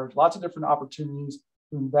storage, lots of different opportunities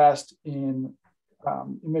to invest in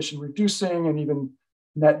emission reducing and even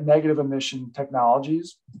net negative emission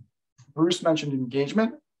technologies. Bruce mentioned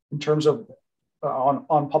engagement in terms of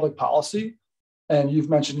on public policy, and you've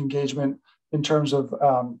mentioned engagement in terms of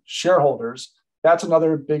shareholders. That's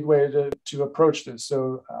another big way to approach this.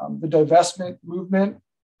 So the divestment movement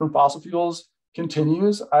from fossil fuels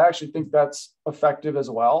continues. I actually think that's effective as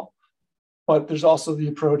well. But there's also the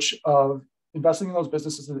approach of investing in those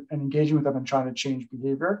businesses and engaging with them and trying to change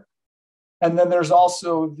behavior. And then there's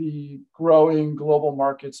also the growing global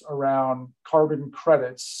markets around carbon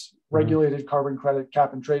credits, regulated carbon credit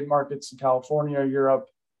cap and trade markets in California, Europe,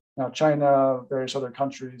 now China, various other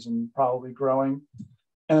countries, and probably growing.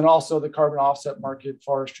 And then also the carbon offset market,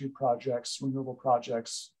 forestry projects, renewable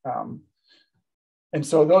projects. And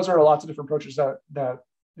so those are lots of different approaches that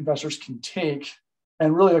investors can take,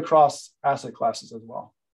 and really across asset classes as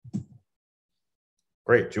well.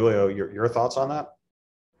 Great. Julia, your thoughts on that?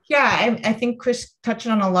 Yeah, I think Chris touched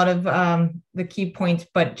on a lot of the key points,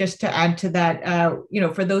 but just to add to that,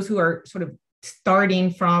 for those who are sort of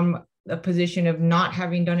starting from a position of not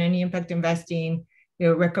having done any impact investing,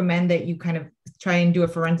 recommend that you kind of try and do a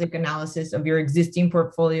forensic analysis of your existing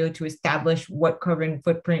portfolio to establish what carbon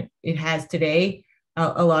footprint it has today.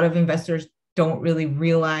 A lot of investors don't really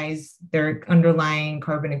realize their underlying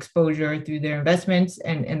carbon exposure through their investments.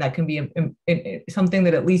 And that can be something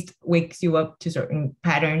that at least wakes you up to certain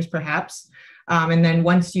patterns, perhaps. And then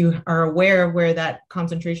once you are aware of where that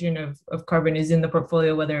concentration of carbon is in the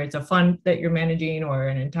portfolio, whether it's a fund that you're managing or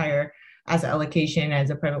an entire asset allocation as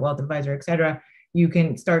a private wealth advisor, et cetera, you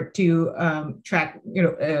can start to track,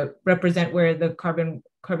 represent where the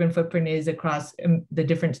carbon footprint is across the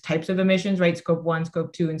different types of emissions, right? Scope 1,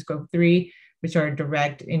 Scope 2, and Scope 3, which are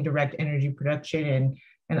direct, indirect energy production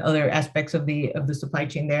and other aspects of the supply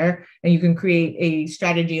chain there. And you can create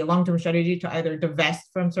a long-term strategy to either divest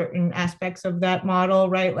from certain aspects of that model,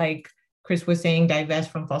 right? Like Chris was saying,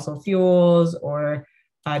 divest from fossil fuels, or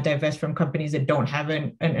divest from companies that don't have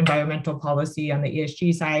an environmental policy on the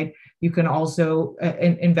ESG side. You can also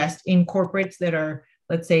invest in corporates that are,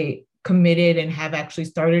 let's say, committed and have actually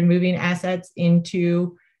started moving assets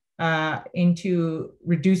into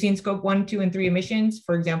reducing scope 1, 2, and 3 emissions.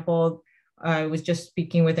 For example, I was just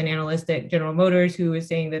speaking with an analyst at General Motors who was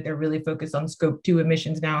saying that they're really focused on scope 2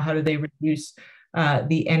 emissions now. How do they reduce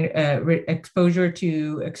the exposure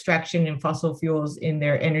to extraction and fossil fuels in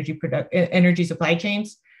their energy supply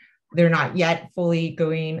chains? They're not yet fully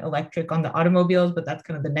going electric on the automobiles, but that's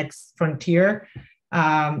kind of the next frontier.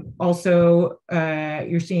 Also,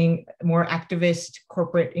 you're seeing more activist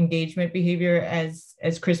corporate engagement behavior,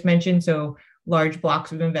 as Chris mentioned. So large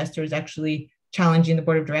blocks of investors actually challenging the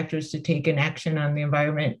board of directors to take an action on the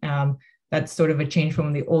environment. That's sort of a change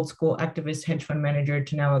from the old school activist hedge fund manager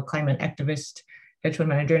to now a climate activist hedge fund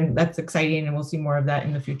manager. And that's exciting. And we'll see more of that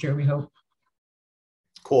in the future, we hope.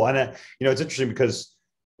 Cool. And, it's interesting because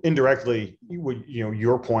indirectly,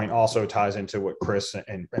 your point also ties into what Chris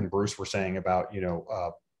and Bruce were saying about,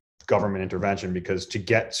 government intervention, because to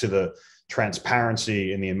get to the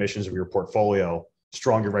transparency in the emissions of your portfolio,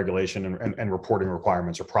 stronger regulation and reporting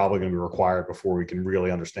requirements are probably going to be required before we can really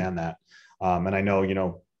understand that. And I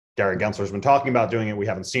know, Gary Gensler's been talking about doing it. We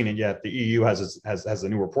haven't seen it yet. The EU has the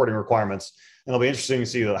new reporting requirements, and it'll be interesting to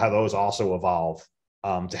see how those also evolve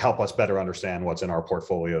to help us better understand what's in our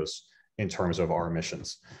portfolios in terms of our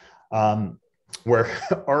emissions. We're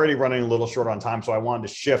already running a little short on time, so I wanted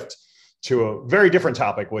to shift to a very different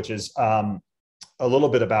topic, which is a little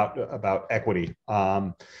bit about equity.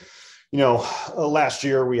 Last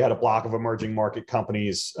year we had a block of emerging market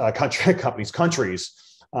countries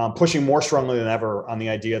pushing more strongly than ever on the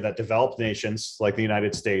idea that developed nations like the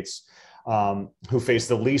United States, who face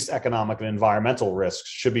the least economic and environmental risks,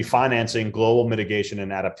 should be financing global mitigation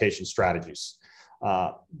and adaptation strategies.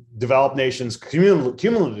 Developed nations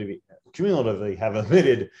cumulatively have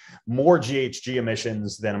emitted more GHG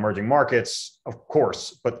emissions than emerging markets, of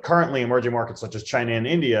course, but currently emerging markets such as China and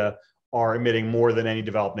India are emitting more than any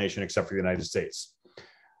developed nation except for the United States.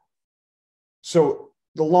 So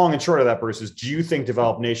the long and short of that, Bruce, is do you think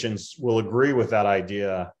developed nations will agree with that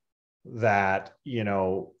idea that,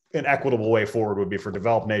 an equitable way forward would be for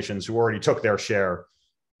developed nations who already took their share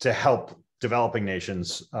to help developing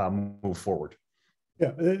nations move forward?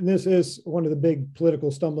 Yeah, this is one of the big political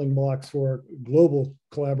stumbling blocks for global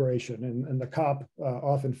collaboration, and the COP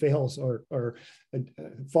often fails or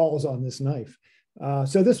falls on this knife.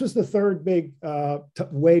 So this was the third big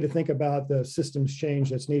way to think about the systems change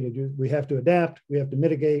that's needed. We have to adapt, we have to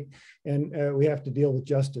mitigate, and we have to deal with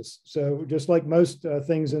justice. So just like most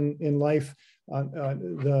things in life,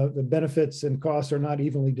 the benefits and costs are not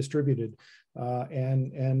evenly distributed.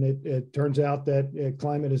 And it turns out that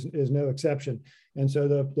climate is no exception. And so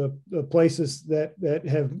the places that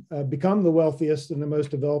have become the wealthiest and the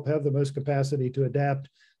most developed have the most capacity to adapt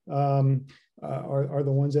are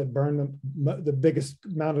the ones that burn the biggest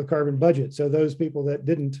amount of carbon budget. So those people that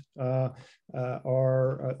didn't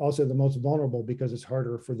are also the most vulnerable because it's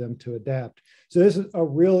harder for them to adapt. So this is a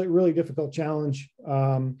really, really difficult challenge.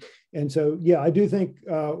 And so, yeah, I do think,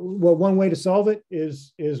 one way to solve it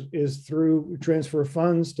is through transfer of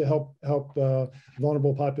funds to help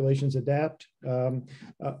vulnerable populations adapt.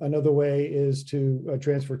 Another way is to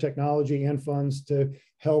transfer technology and funds to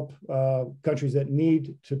help countries that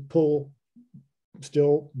need to pull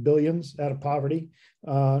still billions out of poverty.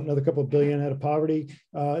 Another couple of billion out of poverty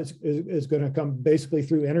is going to come basically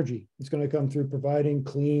through energy. It's going to come through providing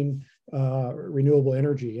clean, renewable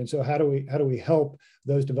energy. And so how do we help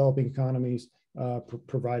those developing economies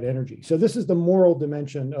provide energy? So this is the moral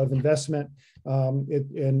dimension of investment. There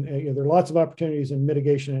are lots of opportunities in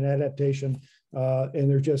mitigation and adaptation, and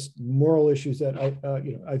they're just moral issues that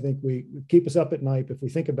I think we keep us up at night if we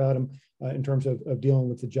think about them in terms of dealing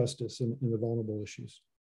with the justice and the vulnerable issues.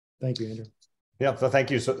 Thank you, Andrew. Yeah, so thank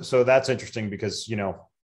you. So that's interesting because,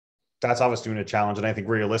 that's obviously a challenge. And I think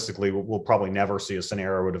realistically, we'll probably never see a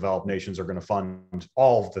scenario where developed nations are going to fund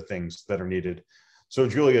all of the things that are needed. So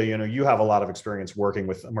Julia, you have a lot of experience working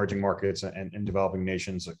with emerging markets and developing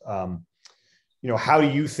nations. How do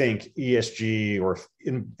you think ESG or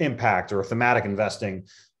impact or thematic investing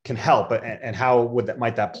can help, and how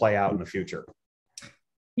might that play out in the future?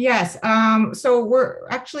 Yes. So I'm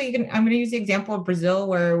going to use the example of Brazil,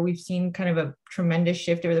 where we've seen kind of a tremendous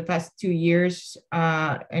shift over the past 2 years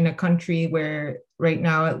in a country where right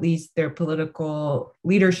now, at least, their political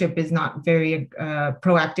leadership is not very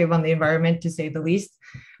proactive on the environment, to say the least.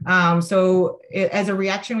 As a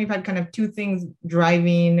reaction, we've had kind of two things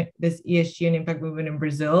driving this ESG and impact movement in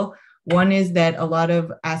Brazil. One is that a lot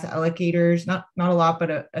of asset allocators, not a lot,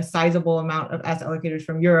 but a sizable amount of asset allocators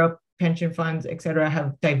from Europe, pension funds, et cetera,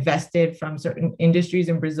 have divested from certain industries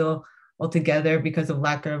in Brazil altogether because of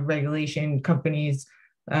lack of regulation. Companies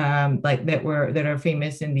like that are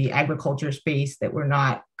famous in the agriculture space that were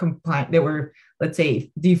not compliant, that were, let's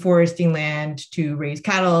say, deforesting land to raise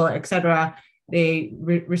cattle, et cetera. They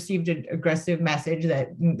received an aggressive message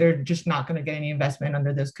that they're just not going to get any investment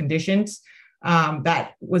under those conditions.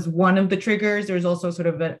 That was one of the triggers. There's also sort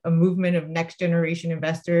of a movement of next generation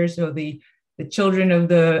investors. So the children of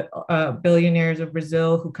the billionaires of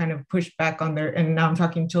Brazil who kind of pushed back on and now I'm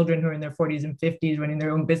talking children who are in their 40s and 50s running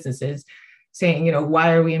their own businesses, saying,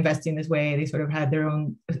 why are we investing this way? They sort of had their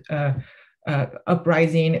own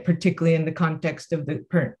uprising, particularly in the context of the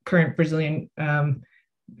current Brazilian,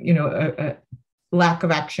 lack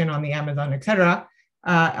of action on the Amazon, et cetera.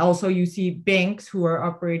 Also, you see banks who are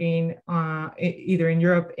operating either in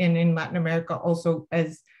Europe and in Latin America, also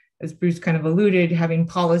as Bruce kind of alluded, having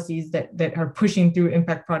policies that are pushing through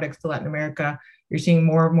impact products to Latin America. You're seeing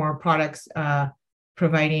more and more products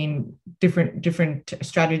providing different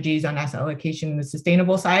strategies on asset allocation in the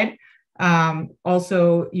sustainable side.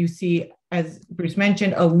 Also, you see, as Bruce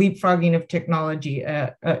mentioned, a leapfrogging of technology,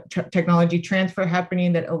 technology transfer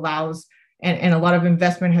happening that allows, and a lot of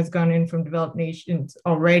investment has gone in from developed nations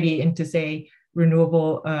already into, say,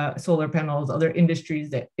 renewable solar panels, other industries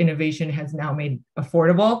that innovation has now made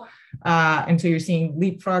affordable. And so you're seeing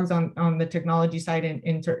leapfrogs on the technology side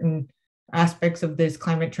in certain aspects of this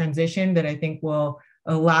climate transition that I think will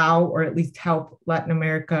allow, or at least help, Latin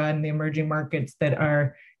America and the emerging markets that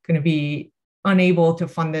are going to be unable to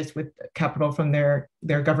fund this with capital from their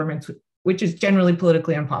governments, which is generally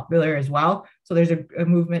politically unpopular as well. So there's a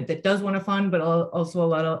movement that does want to fund, but also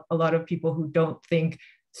a lot of people who don't think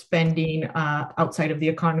spending outside of the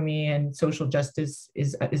economy and social justice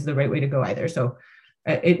is the right way to go either. So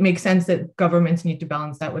it makes sense that governments need to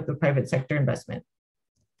balance that with the private sector investment.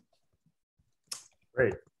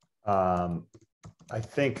 Great. I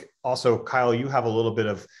think also, Kyle, you have a little bit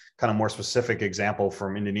of kind of more specific example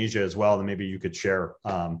from Indonesia as well that maybe you could share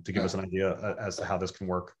to give us an idea as to how this can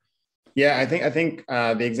work. Yeah, I think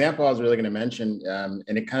the example I was really going to mention,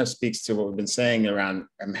 and it kind of speaks to what we've been saying around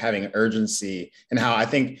having urgency, and how I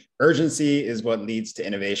think urgency is what leads to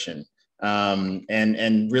innovation.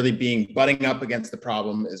 And really butting up against the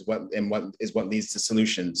problem is what leads to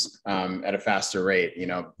solutions at a faster rate.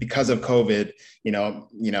 Because of COVID,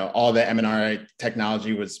 all the M&R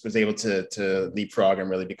technology was able to leapfrog and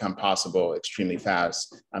really become possible extremely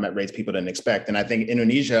fast at rates people didn't expect. And I think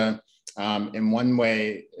Indonesia, in one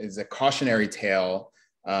way, is a cautionary tale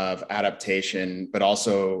of adaptation, but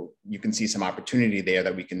also you can see some opportunity there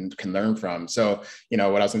that we can learn from. So, what I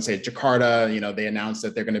was going to say, Jakarta, they announced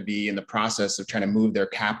that they're going to be in the process of trying to move their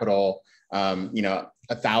capital,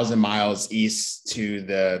 1,000 miles east to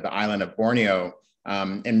the island of Borneo.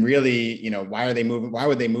 And really, why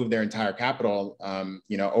would they move their entire capital,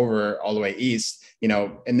 over all the way east?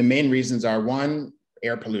 And the main reasons are, one,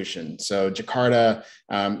 air pollution. So Jakarta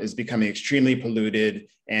is becoming extremely polluted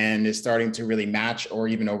and is starting to really match or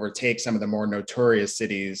even overtake some of the more notorious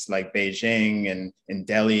cities like Beijing and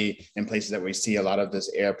Delhi, and places that we see a lot of this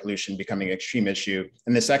air pollution becoming an extreme issue.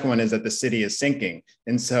 And the second one is that the city is sinking.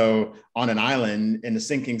 And so on an island in a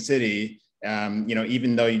sinking city,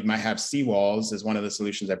 even though you might have seawalls as one of the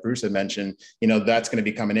solutions that Bruce had mentioned, that's going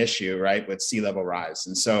to become an issue, right, with sea level rise.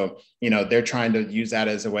 And so, they're trying to use that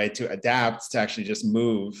as a way to adapt, to actually just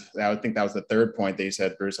move. I would think that was the third point that you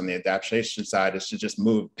said, Bruce, on the adaptation side, is to just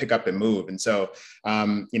move, pick up and move. And so,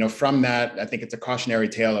 from that, I think it's a cautionary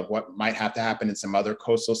tale of what might have to happen in some other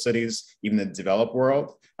coastal cities, even the developed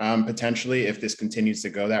world, potentially, if this continues to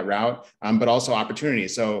go that route, but also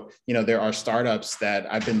opportunities. So, there are startups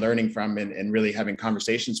that I've been learning from and really having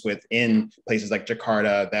conversations with in places like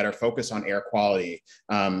Jakarta that are focused on air quality,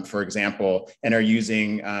 for example, and are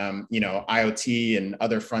using, IoT and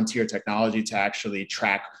other frontier technology to actually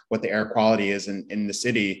track what the air quality is in the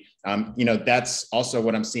city. That's also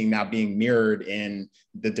what I'm seeing now being mirrored in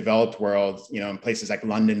the developed world, in places like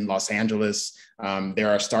London, Los Angeles. There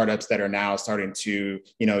are startups that are now starting to,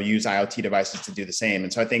 use IoT devices to do the same.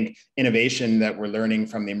 And so I think innovation that we're learning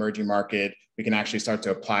from the emerging market, we can actually start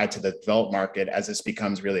to apply to the developed market as this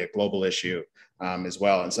becomes really a global issue as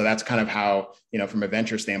well. And so that's kind of how, from a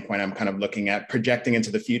venture standpoint, I'm kind of looking at projecting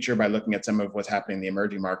into the future by looking at some of what's happening in the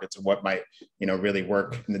emerging markets and what might, really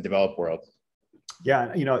work in the developed world. Yeah,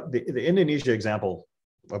 the Indonesia example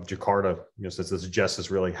of Jakarta, since this suggests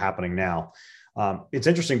is really happening now. It's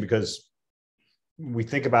interesting because we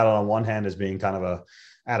think about it on one hand as being kind of a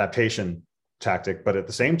adaptation tactic, but at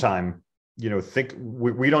the same time,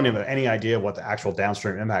 we don't have any idea what the actual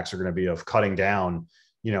downstream impacts are going to be of cutting down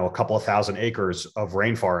a couple of thousand acres of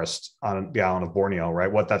rainforest on the island of Borneo,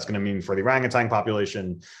 right? What that's going to mean for the orangutan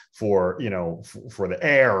population, for the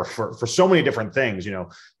air, for so many different things,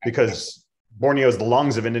 because Borneo is the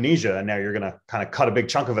lungs of Indonesia, and now you're going to kind of cut a big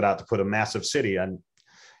chunk of it out to put a massive city. And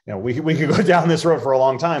we could go down this road for a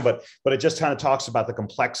long time, but it just kind of talks about the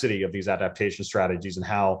complexity of these adaptation strategies and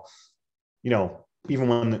how, even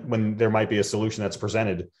when there might be a solution that's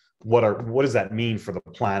presented, what does that mean for the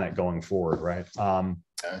planet going forward, right?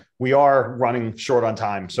 We are running short on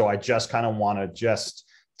time, so I just kind of want to just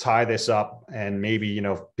tie this up, and maybe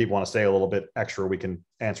if people want to stay a little bit extra, we can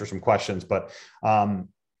answer some questions. But I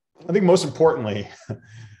think most importantly,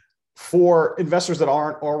 for investors that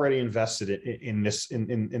aren't already invested in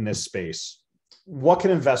this space, what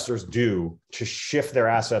can investors do to shift their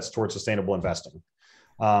assets towards sustainable investing?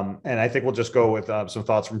 And I think we'll just go with some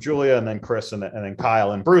thoughts from Julia, and then Chris, and then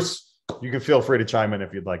Kyle, and Bruce. You can feel free to chime in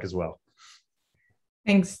if you'd like as well.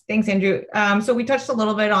 Thanks, Andrew. So we touched a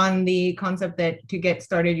little bit on the concept that to get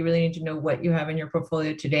started, you really need to know what you have in your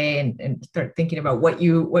portfolio today, and start thinking about what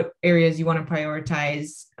areas you want to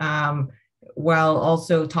prioritize, while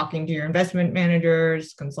also talking to your investment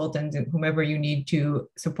managers, consultants, and whomever you need to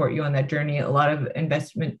support you on that journey. A lot of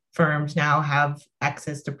investment firms now have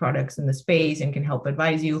access to products in the space and can help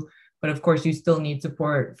advise you. But of course, you still need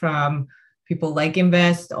support from people like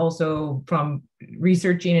Invest, also from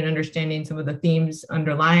researching and understanding some of the themes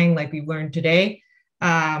underlying, like we've learned today.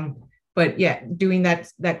 But yeah, doing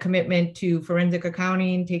that commitment to forensic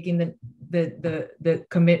accounting, taking the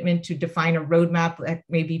commitment to define a roadmap, like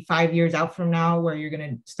maybe 5 years out from now, where you're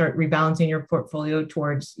going to start rebalancing your portfolio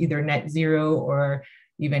towards either net zero or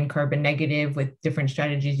even carbon negative, with different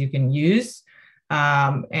strategies you can use.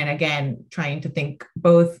 And again, trying to think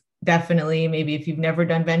both, definitely, maybe if you've never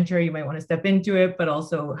done venture, you might want to step into it, but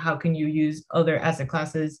also how can you use other asset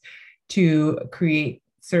classes to create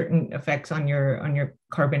certain effects on your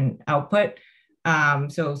carbon output.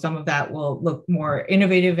 So some of that will look more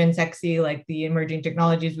innovative and sexy, like the emerging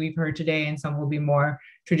technologies we've heard today, and some will be more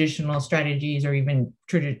traditional strategies, or even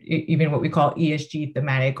what we call ESG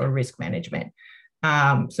thematic or risk management.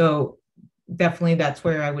 So definitely that's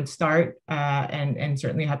where I would start, and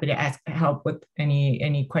certainly happy to help with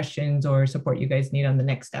any questions or support you guys need on the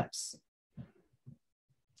next steps.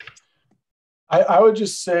 I would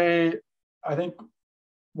just say, I think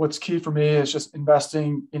what's key for me is just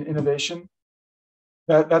investing in innovation.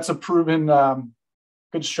 That's a proven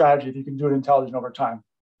good strategy if you can do it intelligent over time.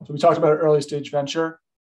 So we talked about early stage venture.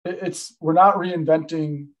 We're not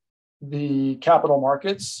reinventing the capital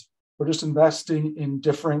markets. We're just investing in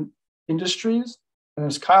different industries. And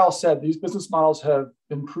as Kyle said, these business models have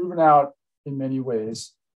been proven out in many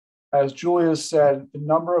ways. As Julia said, the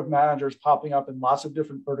number of managers popping up in lots of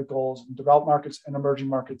different verticals in developed markets and emerging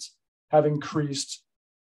markets have increased.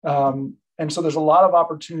 And so there's a lot of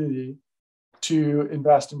opportunity to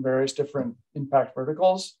invest in various different impact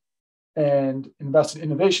verticals and invest in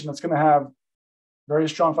innovation that's going to have very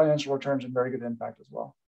strong financial returns and very good impact as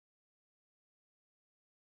well.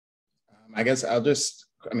 I guess I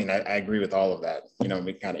agree with all of that.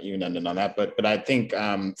 We kind of even-ended on that, but I think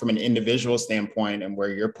from an individual standpoint and where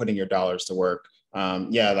you're putting your dollars to work,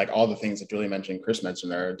 like all the things that Julie mentioned, Chris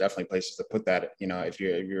mentioned, there are definitely places to put that. If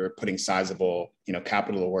you're putting sizable,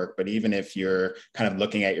 capital to work, but even if you're kind of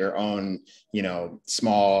looking at your own,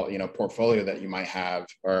 small, portfolio that you might have,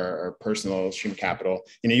 or personal stream capital,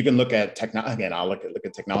 you can look at again, I'll look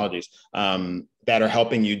at technologies that are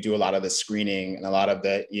helping you do a lot of the screening and a lot of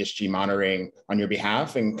the ESG monitoring on your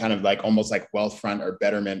behalf, and kind of like almost like Wealthfront or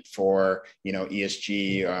Betterment for,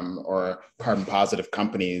 ESG or carbon positive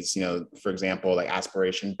companies, for example, like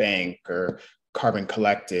Aspiration Bank or Carbon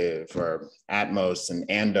Collective or Atmos and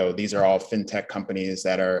Ando. These are all fintech companies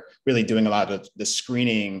that are really doing a lot of the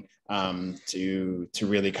screening to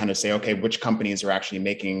really kind of say, okay, which companies are actually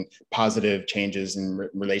making positive changes in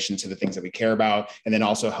relation to the things that we care about, and then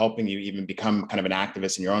also helping you even become kind of an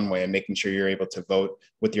activist in your own way and making sure you're able to vote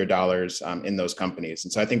with your dollars in those companies.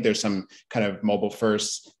 And so I think there's some kind of mobile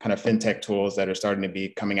first kind of fintech tools that are starting to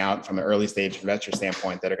be coming out from an early stage venture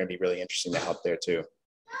standpoint that are going to be really interesting to help there too.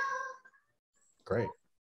 Great.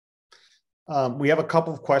 We have a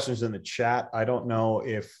couple of questions in the chat. I don't know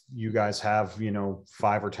if you guys have,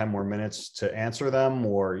 5 or 10 more minutes to answer them,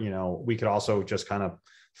 or, we could also just kind of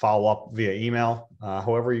follow up via email,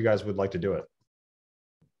 however you guys would like to do it.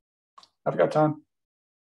 I've got time.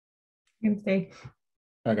 You can stay.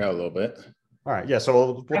 I got a little bit. All right. Yeah. So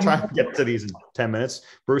we'll try and get to these in 10 minutes.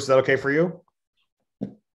 Bruce, is that okay for you?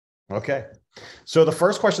 Okay. So the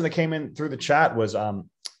first question that came in through the chat was,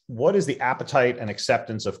 what is the appetite and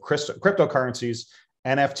acceptance of cryptocurrencies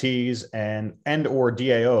NFTs, and or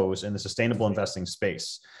DAOs in the sustainable investing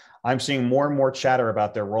space. I'm seeing more and more chatter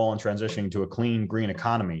about their role in transitioning to a clean, green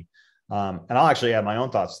economy. And I'll actually add my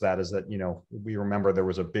own thoughts to that, is that, we remember there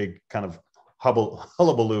was a big kind of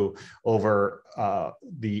hullabaloo over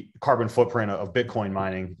the carbon footprint of Bitcoin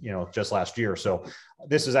mining, just last year. So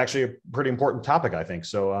this is actually a pretty important topic, I think.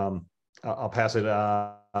 So I'll pass it.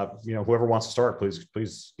 Whoever wants to start,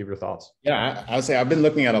 please give your thoughts. Yeah, I would say I've been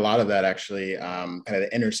looking at a lot of that, actually, kind of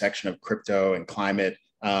the intersection of crypto and climate.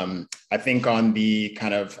 I think on the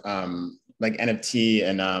kind of like NFT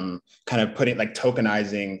and kind of putting like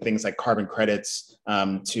tokenizing things like carbon credits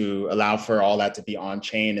to allow for all that to be on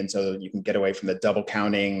chain. And so you can get away from the double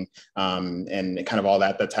counting and kind of all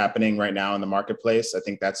that that's happening right now in the marketplace. I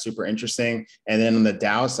think that's super interesting. And then on the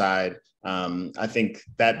DAO side, I think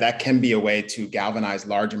that can be a way to galvanize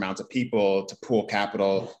large amounts of people to pool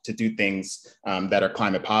capital to do things that are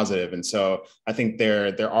climate positive. And so I think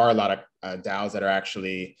there are a lot of DAOs that are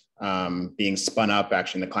actually being spun up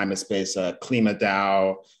actually in the climate space.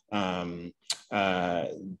 KlimaDAO,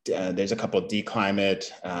 there's a couple of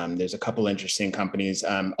D-Climate, there's a couple interesting companies.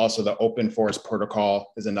 Also the Open Forest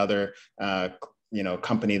Protocol is another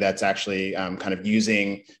company that's actually kind of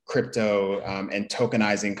using crypto and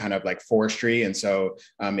tokenizing kind of like forestry. And so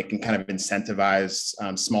it can kind of incentivize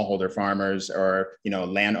smallholder farmers or,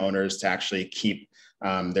 landowners to actually keep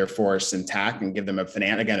their forests intact and give them a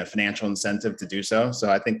financial incentive to do so. So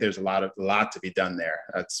I think there's a lot to be done there.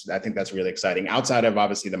 I think that's really exciting, outside of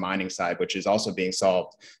obviously the mining side, which is also being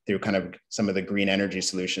solved through kind of some of the green energy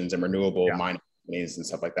solutions and renewable mining companies and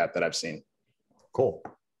stuff like that I've seen. Cool.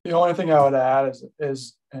 The only thing I would add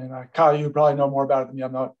is and Kyle, you probably know more about it than me,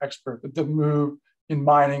 I'm not an expert, but the move in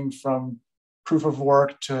mining from proof of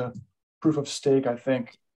work to proof of stake, I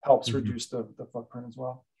think, helps reduce the footprint as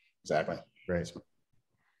well. Exactly. Great.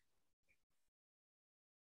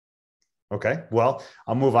 Okay, well,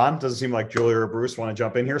 I'll move on. Doesn't seem like Julia or Bruce want to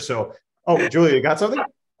jump in here. So, Julia, you got something?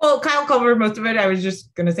 Well, Kyle covered most of it. I was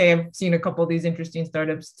just going to say I've seen a couple of these interesting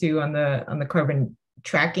startups too on the carbon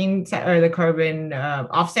tracking or the carbon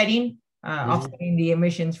offsetting the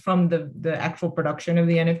emissions from the actual production of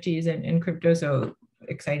the NFTs and crypto. So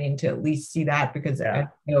exciting to at least see that, because I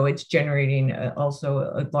know it's generating also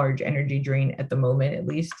a large energy drain at the moment, at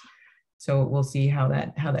least. So we'll see how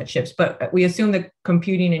that shifts. But we assume that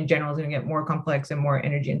computing in general is going to get more complex and more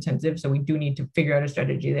energy intensive. So we do need to figure out a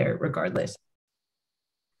strategy there regardless.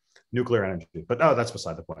 Nuclear energy, but no, that's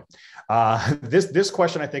beside the point. This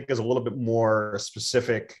question I think is a little bit more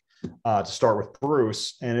specific to start with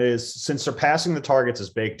Bruce, and it is, since surpassing the targets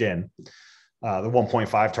is baked in, the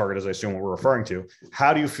 1.5 target, as I assume what we're referring to,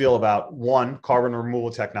 how do you feel about 1, carbon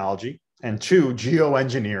removal technology, and 2,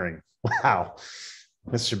 geoengineering? Wow.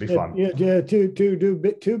 This should be fun. Yeah, two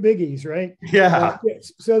biggies, right? Yeah.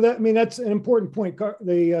 So that's an important point.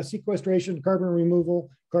 The sequestration, carbon removal,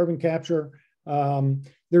 carbon capture.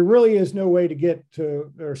 There really is no way to get to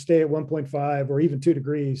or stay at 1.5 or even 2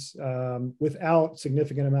 degrees without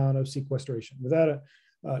significant amount of sequestration. Without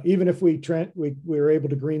even if we were able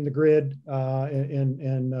to green the grid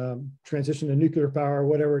and transition to nuclear power,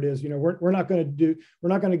 whatever it is, we're not going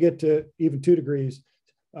to get to even 2 degrees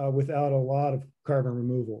without a lot of carbon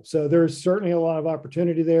removal. So there's certainly a lot of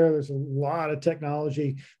opportunity there. There's a lot of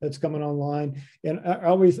technology that's coming online, and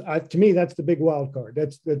to me, that's the big wild card.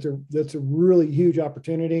 That's a really huge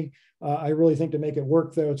opportunity. I really think to make it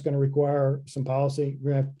work, though, it's going to require some policy.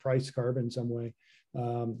 We're going to have to price carbon some way.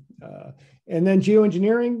 And then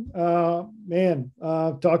geoengineering,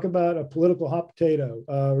 talk about a political hot potato.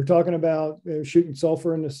 We're talking about shooting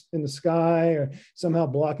sulfur in the sky, or somehow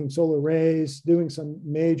blocking solar rays, doing some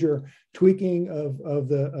major tweaking of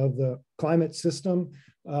the climate system.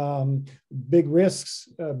 Big risks,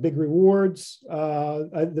 big rewards.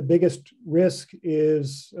 The biggest risk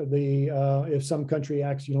is if some country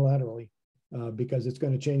acts unilaterally. Because it's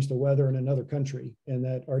going to change the weather in another country, and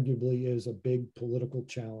that arguably is a big political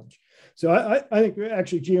challenge. So I think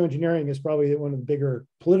actually geoengineering is probably one of the bigger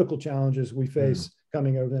political challenges we face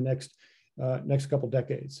coming over the next couple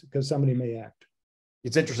decades, because somebody may act.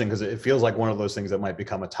 It's interesting because it feels like one of those things that might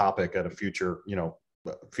become a topic at a future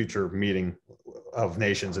meeting of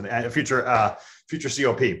nations and a future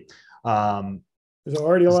COP. There's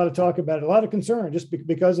already a lot of talk about it, a lot of concern just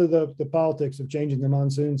because of the politics of changing the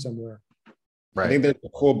monsoon somewhere. Right. I think there's a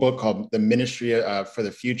cool book called The Ministry for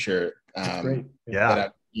the Future. Great.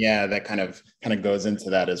 That kind of goes into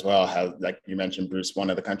that as well. How, like you mentioned, Bruce, one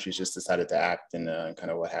of the countries just decided to act, and kind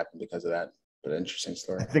of what happened because of that. But an interesting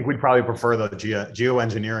story. I think we'd probably prefer the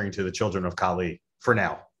geoengineering to the children of Kali for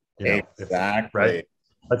now. Exactly. Right.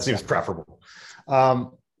 That seems preferable.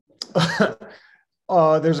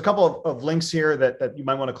 There's a couple of links here that you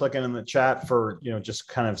might want to click in the chat for, just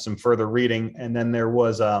kind of some further reading. And then there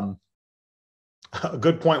was a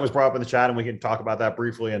good point was brought up in the chat, and we can talk about that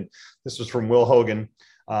briefly. And this was from Will Hogan.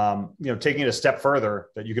 Taking it a step further,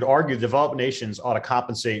 that you could argue developed nations ought to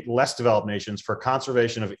compensate less developed nations for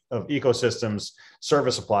conservation of ecosystems,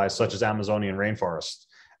 service supplies such as Amazonian rainforests.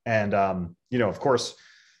 And of course,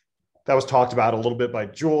 that was talked about a little bit by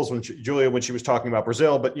Julia when she was talking about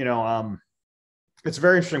Brazil. But it's a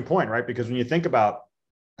very interesting point, right? Because when you think about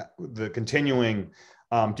the continuing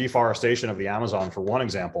deforestation of the Amazon, for one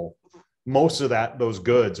example, most of those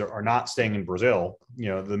goods are not staying in Brazil.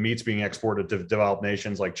 The meat's being exported to developed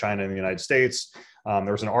nations like China and the United States.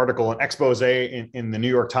 There was an article, an expose in the New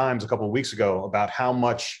York Times a couple of weeks ago about how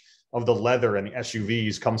much of the leather and the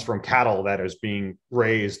SUVs comes from cattle that is being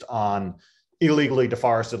raised on illegally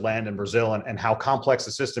deforested land in Brazil, and how complex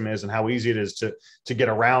the system is and how easy it is to get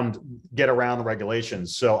around the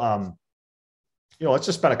regulations. So, let's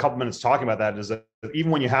just spend a couple minutes talking about that. Is that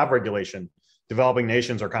even when you have regulation, developed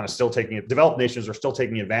nations are still taking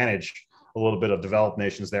advantage a little bit of developed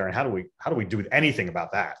nations there. And how do we do anything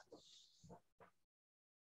about that?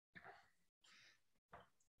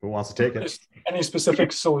 Who wants to take it? Any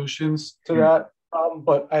specific solutions to that problem,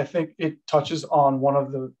 but I think it touches on one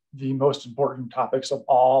of the most important topics of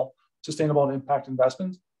all sustainable and impact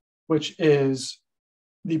investments, which is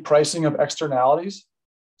the pricing of externalities.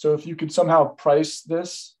 So if you could somehow price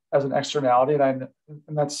this as an externality, and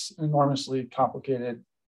that's an enormously complicated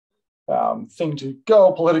thing to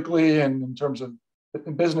go politically and in terms of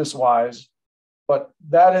business-wise, but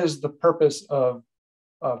that is the purpose of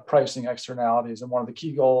pricing externalities, and one of the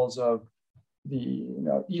key goals of the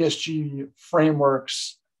ESG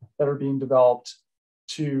frameworks that are being developed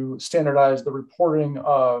to standardize the reporting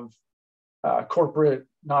of corporate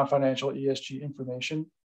non-financial ESG information.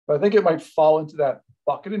 But I think it might fall into that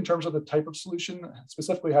bucket in terms of the type of solution.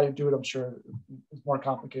 Specifically how you do it, I'm sure is more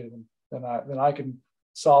complicated than I can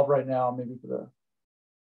solve right now, maybe for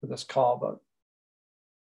this call. But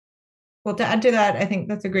well, to add to that, I think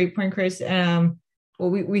that's a great point, Chris.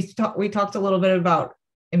 We talked a little bit about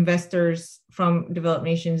investors from developed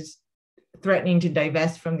nations threatening to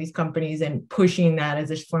divest from these companies and pushing that as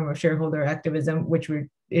a form of shareholder activism, which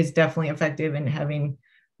is definitely effective in having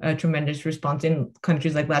a tremendous response in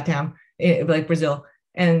countries like LATAM, like Brazil.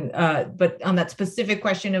 And but on that specific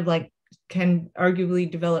question of can arguably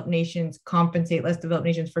developed nations compensate less developed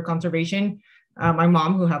nations for conservation? My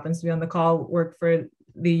mom, who happens to be on the call, worked for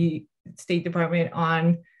the State Department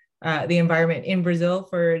on the environment in Brazil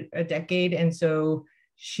for a decade. And so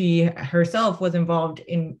she herself was involved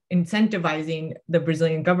in incentivizing the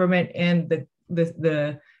Brazilian government and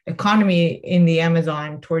the economy in the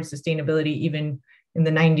Amazon towards sustainability, even in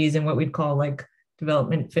the 90s, and what we'd call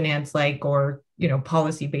development finance, or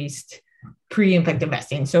policy-based pre-impact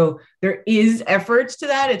investing. So there is efforts to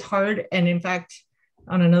that. It's hard. And in fact,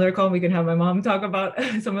 on another call, we can have my mom talk about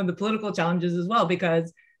some of the political challenges as well,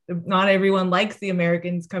 because not everyone likes the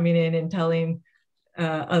Americans coming in and telling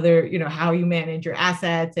other, how you manage your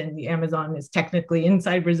assets. And the Amazon is technically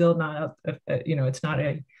inside Brazil, not, it's not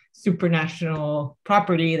a supranational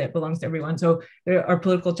property that belongs to everyone. So there are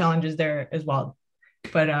political challenges there as well.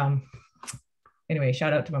 But anyway,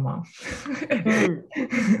 shout out to my mom.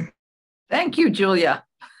 Thank you, Julia.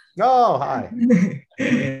 Oh, hi.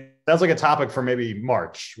 Sounds like a topic for maybe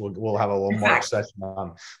March. We'll have a little March session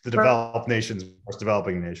on the developed nations versus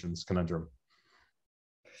developing nations conundrum.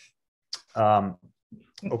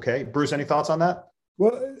 Okay, Bruce, any thoughts on that?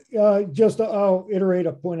 Well, I'll iterate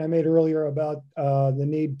a point I made earlier about the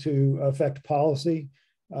need to affect policy.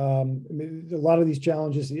 A lot of these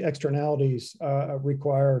challenges, the externalities,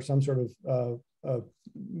 require some sort of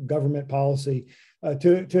government policy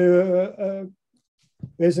to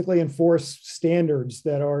basically enforce standards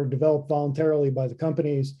that are developed voluntarily by the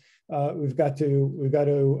companies. We've got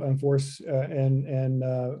to enforce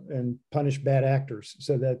and punish bad actors,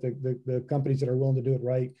 so that the companies that are willing to do it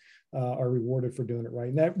right are rewarded for doing it right.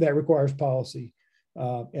 And that requires policy.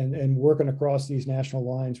 And working across these national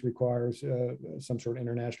lines requires some sort of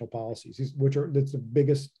international policies, that's the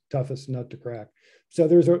biggest, toughest nut to crack. So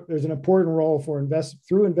there's an important role for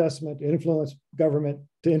through investment to influence government,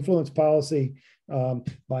 to influence policy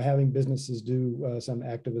by having businesses do some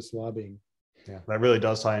activist lobbying. Yeah, that really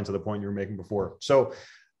does tie into the point you were making before. So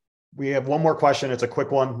we have one more question. It's a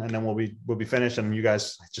quick one, and then we'll be finished. And you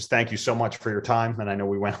guys, just thank you so much for your time. And I know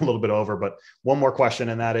we went a little bit over, but one more question,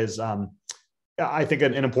 and that is, I think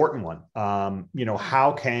an important one.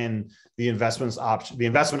 How can the investment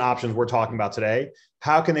options we're talking about today,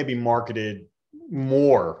 how can they be marketed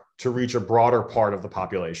more to reach a broader part of the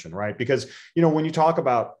population, right? Because, when you talk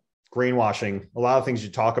about greenwashing, a lot of things you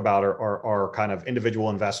talk about are kind of individual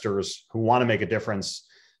investors who want to make a difference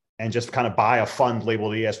and just kind of buy a fund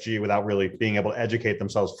labeled ESG without really being able to educate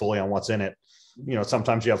themselves fully on what's in it.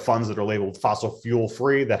 Sometimes you have funds that are labeled fossil fuel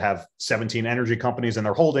free that have 17 energy companies in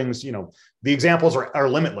their holdings. The examples are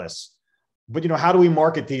limitless. But, how do we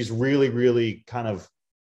market these really, really kind of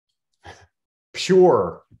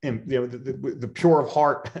pure, the pure of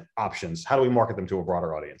heart options? How do we market them to a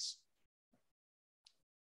broader audience?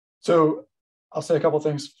 So I'll say a couple of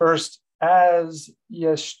things. First, as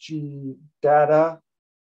ESG data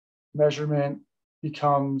measurement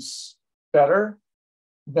becomes better,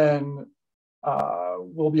 then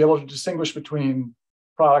we'll be able to distinguish between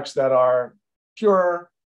products that are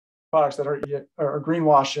pure, products that are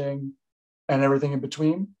greenwashing, and everything in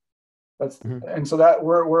between. And so that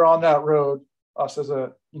we're on that road. Us as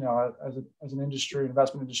an industry,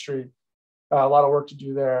 investment industry, a lot of work to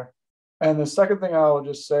do there. And the second thing I'll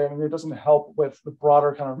just say, it doesn't help with the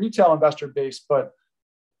broader kind of retail investor base, but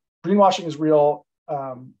greenwashing is real.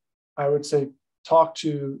 I would say talk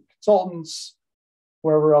to consultants,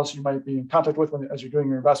 wherever else you might be in contact with as you're doing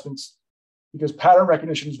your investments, because pattern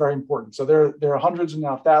recognition is very important. So there are hundreds and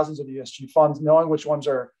now thousands of ESG funds. Knowing which ones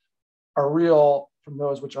are real from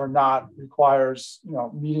those which are not requires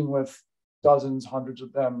meeting with dozens, hundreds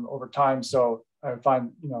of them over time. So I would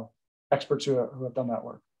find experts who have done that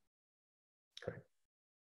work. Okay.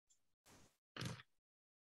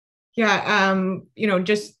 Yeah,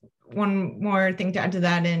 just one more thing to add to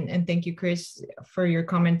that, and thank you, Chris, for your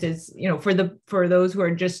comment is, for those who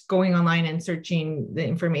are just going online and searching the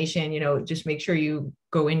information, just make sure you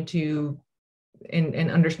go into and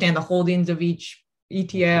understand the holdings of each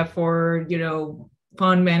ETF or,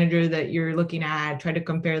 fund manager that you're looking at, try to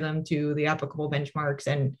compare them to the applicable benchmarks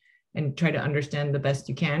and try to understand the best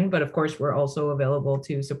you can. But of course, we're also available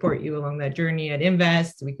to support you along that journey at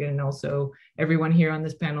Invest. We can also, everyone here on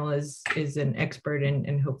this panel is an expert,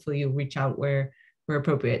 and hopefully you reach out where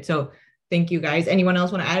appropriate. So thank you, guys. Anyone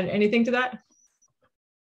else want to add anything to that?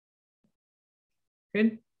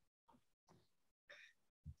 Good.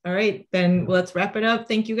 All right, then let's wrap it up.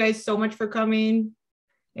 Thank you guys so much for coming.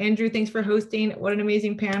 Andrew, thanks for hosting. What an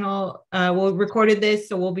amazing panel. We'll recorded this,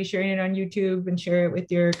 so we'll be sharing it on YouTube and share it with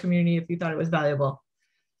your community if you thought it was valuable.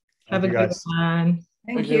 Have a good one.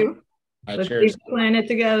 Thank you. Let's Cheers. keep the planet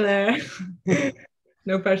together.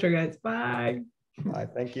 No pressure, guys. Bye. Bye.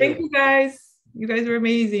 Thank you. Thank you, guys. You guys are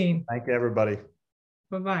amazing. Thank you, everybody.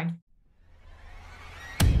 Bye-bye.